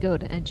actually go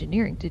to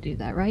engineering to do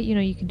that, right?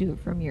 You can do it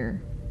from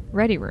your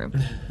ready room.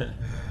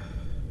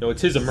 No,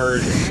 it's his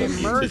immersion.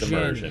 It's his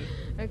immersion.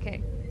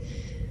 Okay.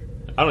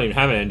 I don't even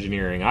have an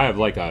engineering. I have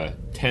like a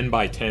 10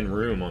 by 10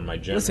 room on my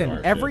Gemini.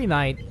 Listen, every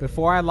night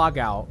before I log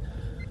out,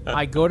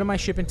 I go to my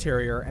ship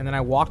interior, and then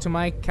I walk to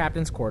my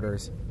captain's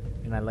quarters,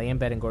 and I lay in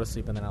bed and go to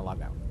sleep, and then I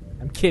log out.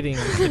 I'm kidding.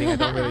 I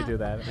don't really do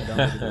that.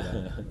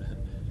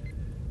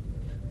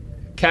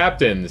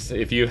 Captains,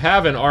 if you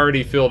haven't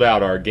already filled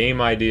out our game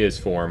ideas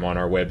form on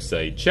our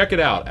website, check it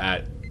out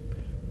at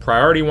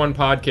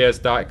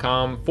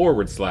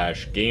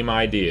PriorityOnePodcast.com/game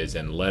ideas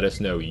and let us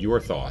know your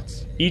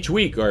thoughts. Each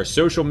week, our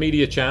social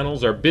media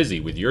channels are busy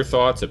with your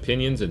thoughts,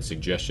 opinions, and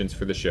suggestions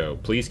for the show.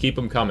 Please keep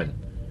them coming.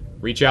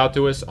 Reach out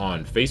to us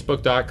on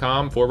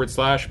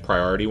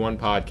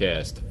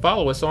Facebook.com/PriorityOnePodcast.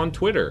 Follow us on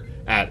Twitter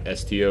at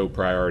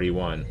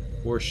STOPriorityOne,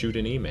 or shoot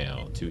an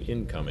email to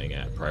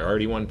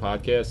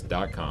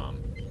incoming@PriorityOnePodcast.com.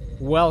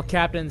 Well,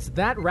 Captains,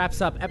 that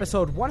wraps up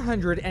episode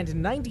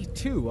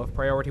 192 of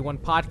Priority One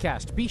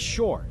Podcast. Be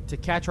sure to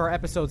catch our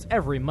episodes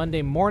every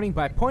Monday morning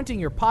by pointing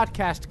your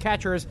podcast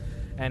catchers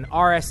and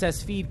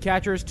RSS feed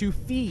catchers to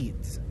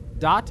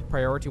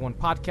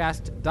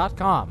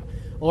feeds.PriorityOnePodcast.com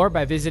or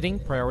by visiting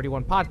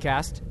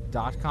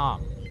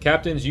PriorityOnePodcast.com.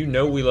 Captains,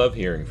 we love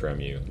hearing from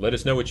you. Let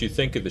us know what you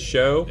think of the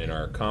show in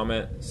our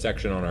comment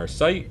section on our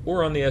site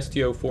or on the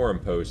STO forum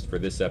post for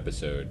this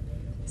episode.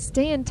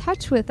 Stay in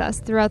touch with us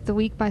throughout the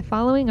week by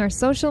following our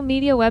social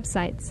media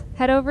websites.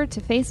 Head over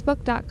to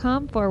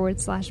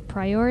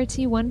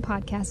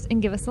Facebook.com/PriorityOnePodcast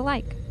and give us a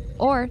like.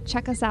 Or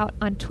check us out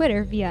on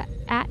Twitter via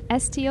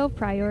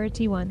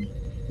 @STOPriorityOne.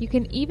 You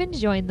can even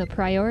join the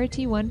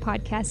Priority One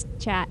Podcast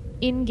chat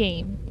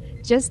in-game.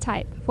 Just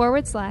type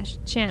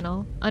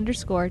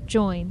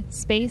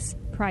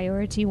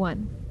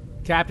 /channel_join_Priority1.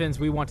 Captains,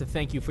 we want to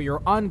thank you for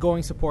your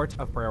ongoing support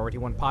of Priority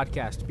One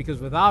Podcast,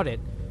 because without it,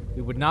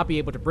 we would not be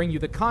able to bring you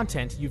the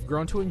content you've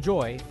grown to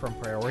enjoy from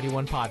Priority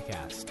One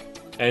Podcast.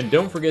 And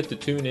don't forget to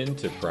tune in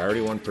to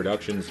Priority One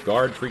Productions'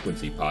 Guard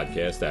Frequency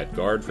podcast at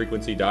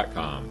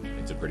guardfrequency.com.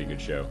 It's a pretty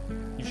good show.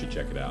 You should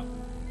check it out.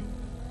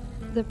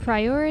 The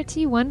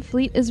Priority One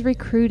fleet is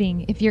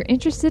recruiting. If you're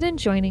interested in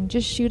joining,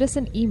 just shoot us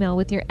an email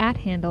with your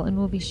 @handle and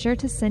we'll be sure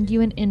to send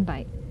you an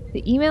invite.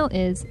 The email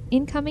is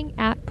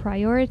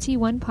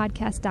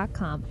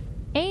incoming@PriorityOnePodcast.com.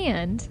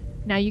 And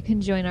now you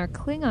can join our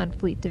Klingon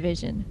fleet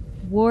division,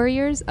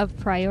 Warriors of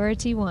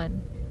Priority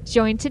One.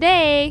 Join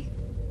today!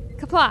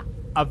 Kapla!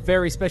 A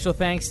very special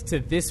thanks to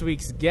this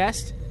week's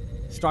guest,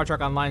 Star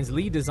Trek Online's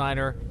lead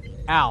designer,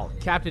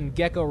 Captain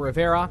Gecko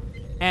Rivera,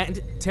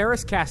 and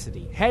Terrace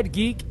Cassidy, head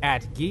geek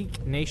at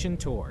Geek Nation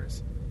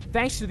Tours.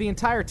 Thanks to the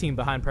entire team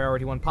behind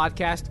Priority One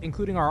Podcast,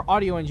 including our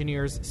audio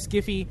engineers,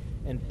 Skiffy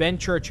and Ben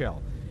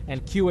Churchill.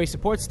 and QA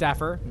support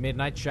staffer,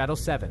 Midnight Shadow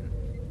 7.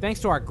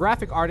 Thanks to our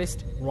graphic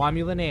artist,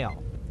 Romulan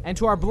Ale, and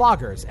to our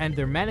bloggers and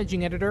their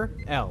managing editor,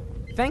 Elle.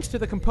 Thanks to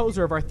the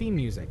composer of our theme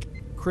music,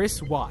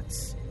 Chris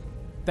Watts.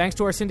 Thanks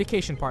to our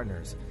syndication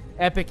partners,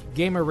 Epic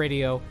Gamer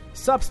Radio,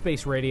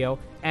 Subspace Radio,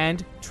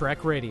 and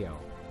Trek Radio.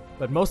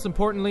 But most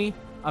importantly,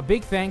 a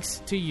big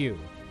thanks to you,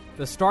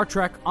 the Star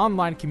Trek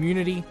online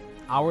community,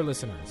 our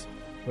listeners.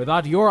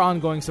 Without your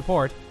ongoing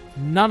support,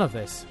 none of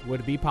this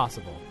would be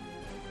possible.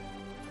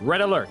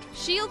 Red alert.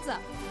 Shields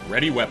up.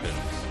 Ready weapons.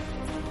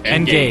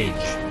 Engage.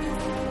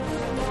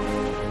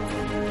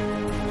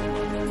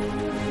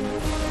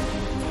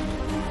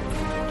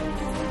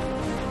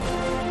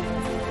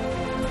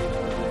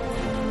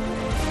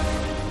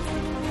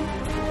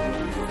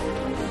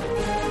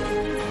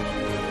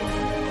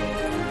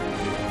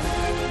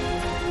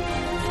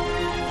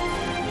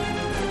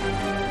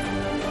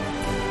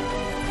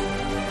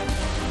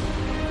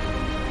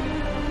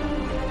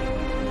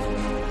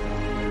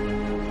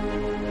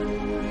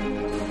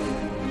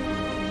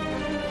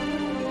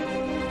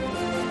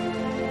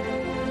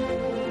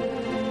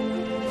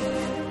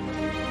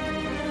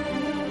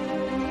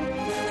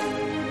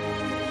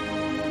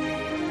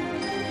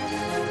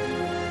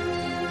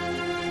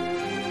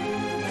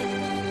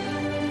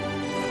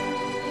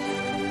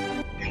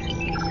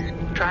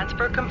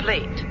 Transfer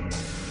complete.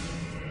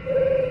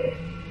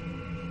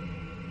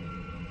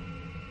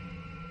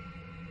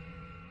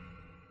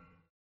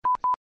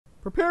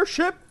 Prepare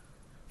ship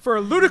for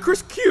a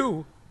ludicrous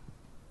Q.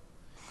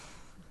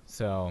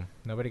 So,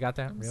 nobody got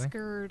that? I'm really?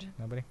 scared.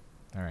 Nobody?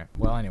 All right.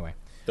 Well, anyway.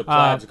 The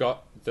plaid's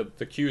got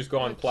the Q's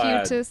gone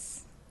plaid.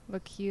 Cutis.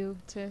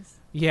 Locutus.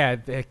 Yeah,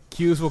 the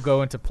Q's will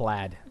go into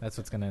plaid. That's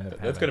what's going to end up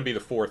happening. That's going to be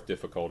the 4th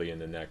difficulty in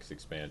the next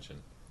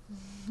expansion.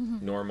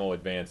 Normal,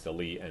 advanced,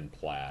 elite, and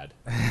plaid.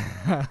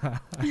 I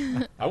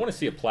want to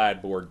see a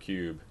plaid board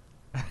cube.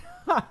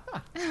 I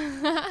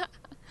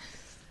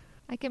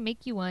can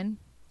make you one.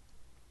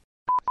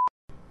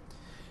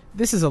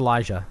 This is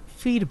Elijah.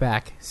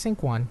 Feedback,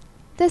 sync 1.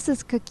 This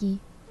is Cookie.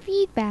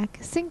 Feedback,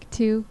 sync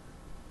 2.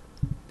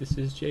 This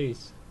is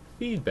Jace.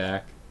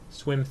 Feedback,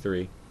 swim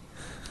 3.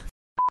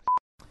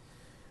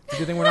 It's a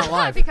good thing we're not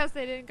live. Because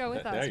they didn't go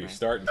with us. Now you're right?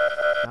 starting.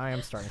 I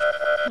am starting.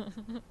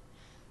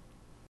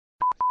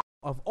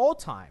 Of all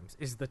times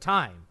is the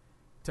time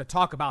to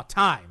talk about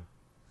time.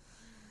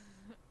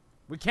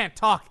 We can't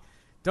talk.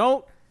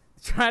 Don't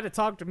try to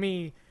talk to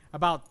me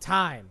about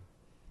time.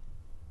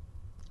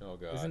 Oh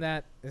God. Isn't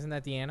that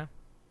Deanna?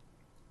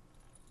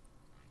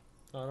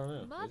 I don't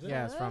know. Is it?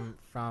 Yeah, it's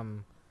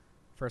from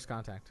First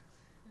Contact.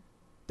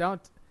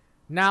 Now's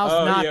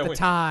not the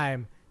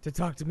time to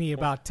talk to me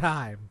about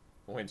time.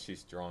 When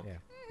she's drunk. Yeah.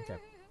 Okay.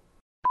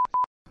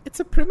 It's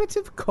a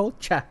primitive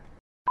culture.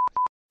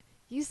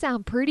 You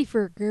sound pretty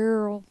for a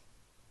girl.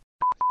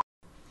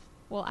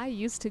 Well, I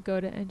used to go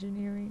to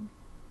engineering.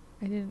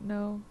 I didn't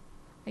know.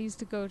 I used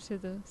to go to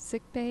the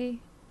sick bay,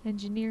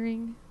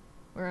 engineering.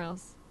 Where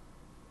else?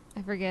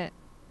 I forget.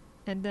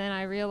 And then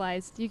I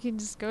realized you can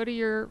just go to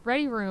your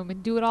ready room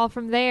and do it all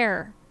from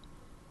there.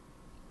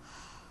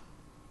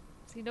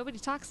 See, nobody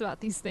talks about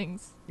these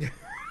things. We're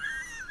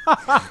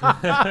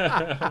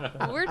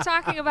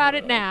talking about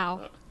it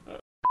now.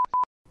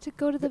 To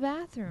go to the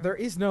bathroom. There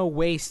is no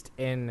waste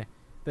in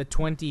the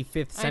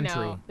 25th century.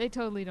 I know. They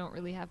totally don't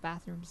really have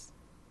bathrooms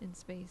in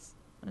space.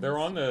 They're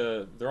on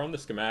the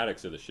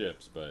schematics of the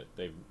ships, but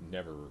they've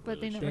never. But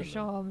really they never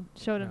showed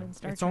them in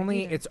Star It's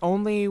Trek.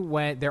 only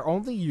when they're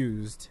only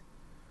used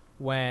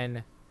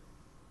when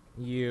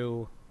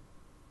you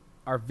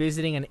are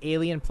visiting an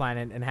alien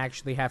planet and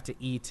actually have to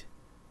eat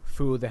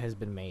food that has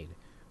been made.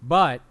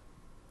 But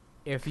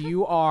if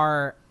you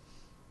are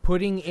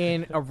putting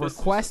in a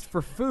request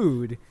for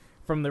food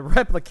from the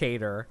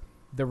replicator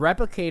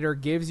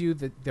gives you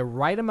the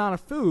right amount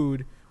of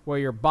food where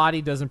your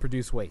body doesn't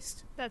produce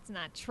waste. That's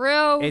not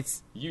true.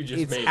 You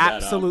just made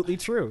absolutely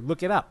that up. True.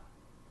 Look it up.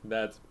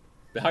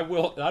 I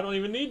don't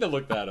even need to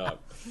look that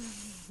up.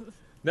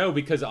 No,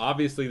 because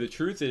obviously the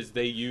truth is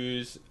they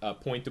use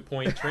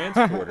point-to-point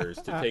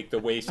transporters to take the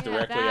waste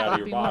directly out of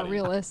your body. That would be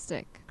more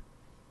realistic.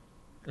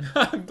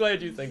 I'm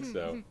glad you think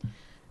so.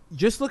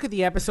 Just look at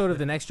the episode of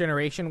The Next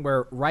Generation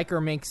where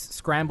Riker makes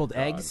scrambled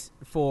eggs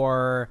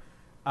for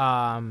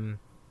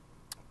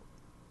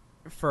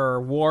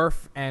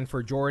Worf and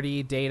for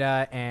Geordi,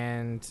 Data,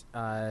 and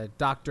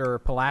Dr.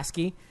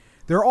 Pulaski.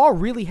 They're all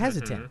really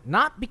hesitant.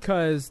 Not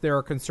because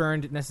they're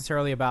concerned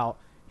necessarily about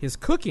his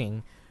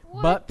cooking,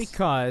 but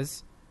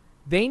because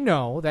they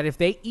know that if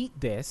they eat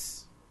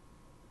this,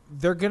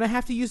 they're going to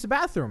have to use the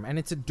bathroom, and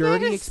it's a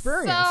dirty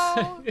experience.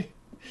 Oh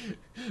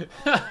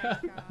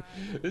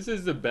This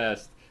is the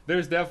best.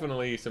 There's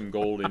definitely some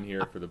gold in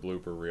here for the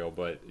blooper reel,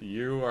 but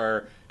you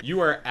are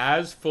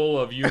as full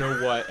of you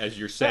know what as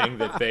you're saying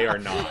that they are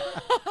not.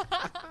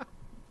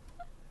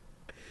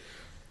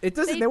 It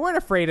doesn't. They weren't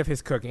afraid of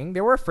his cooking.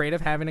 They were afraid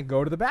of having to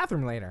go to the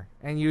bathroom later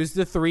and use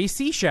the 3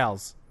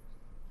 seashells.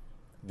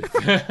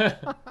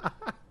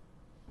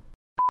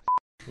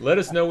 Let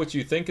us know what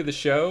you think of the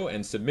show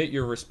and submit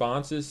your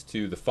responses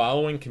to the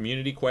following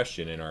community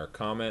question in our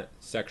comment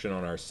section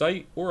on our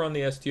site or on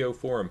the STO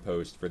forum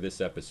post for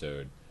this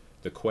episode.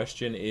 The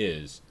question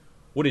is,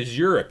 what is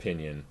your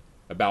opinion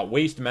about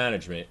waste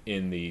management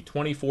in the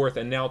 24th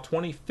and now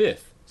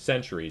 25th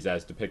centuries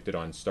as depicted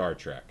on Star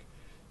Trek?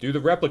 Do the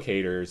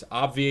replicators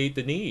obviate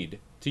the need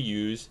to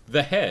use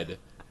the head,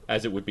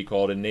 as it would be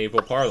called in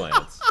naval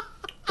parlance?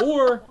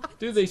 Or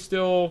do they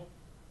still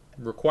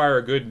require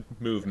a good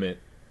movement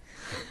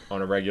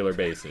on a regular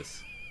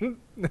basis?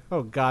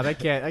 Oh God, I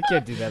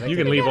can't do that. You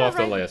can leave off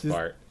the last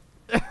part.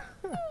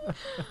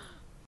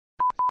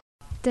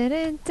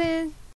 Dun, dun,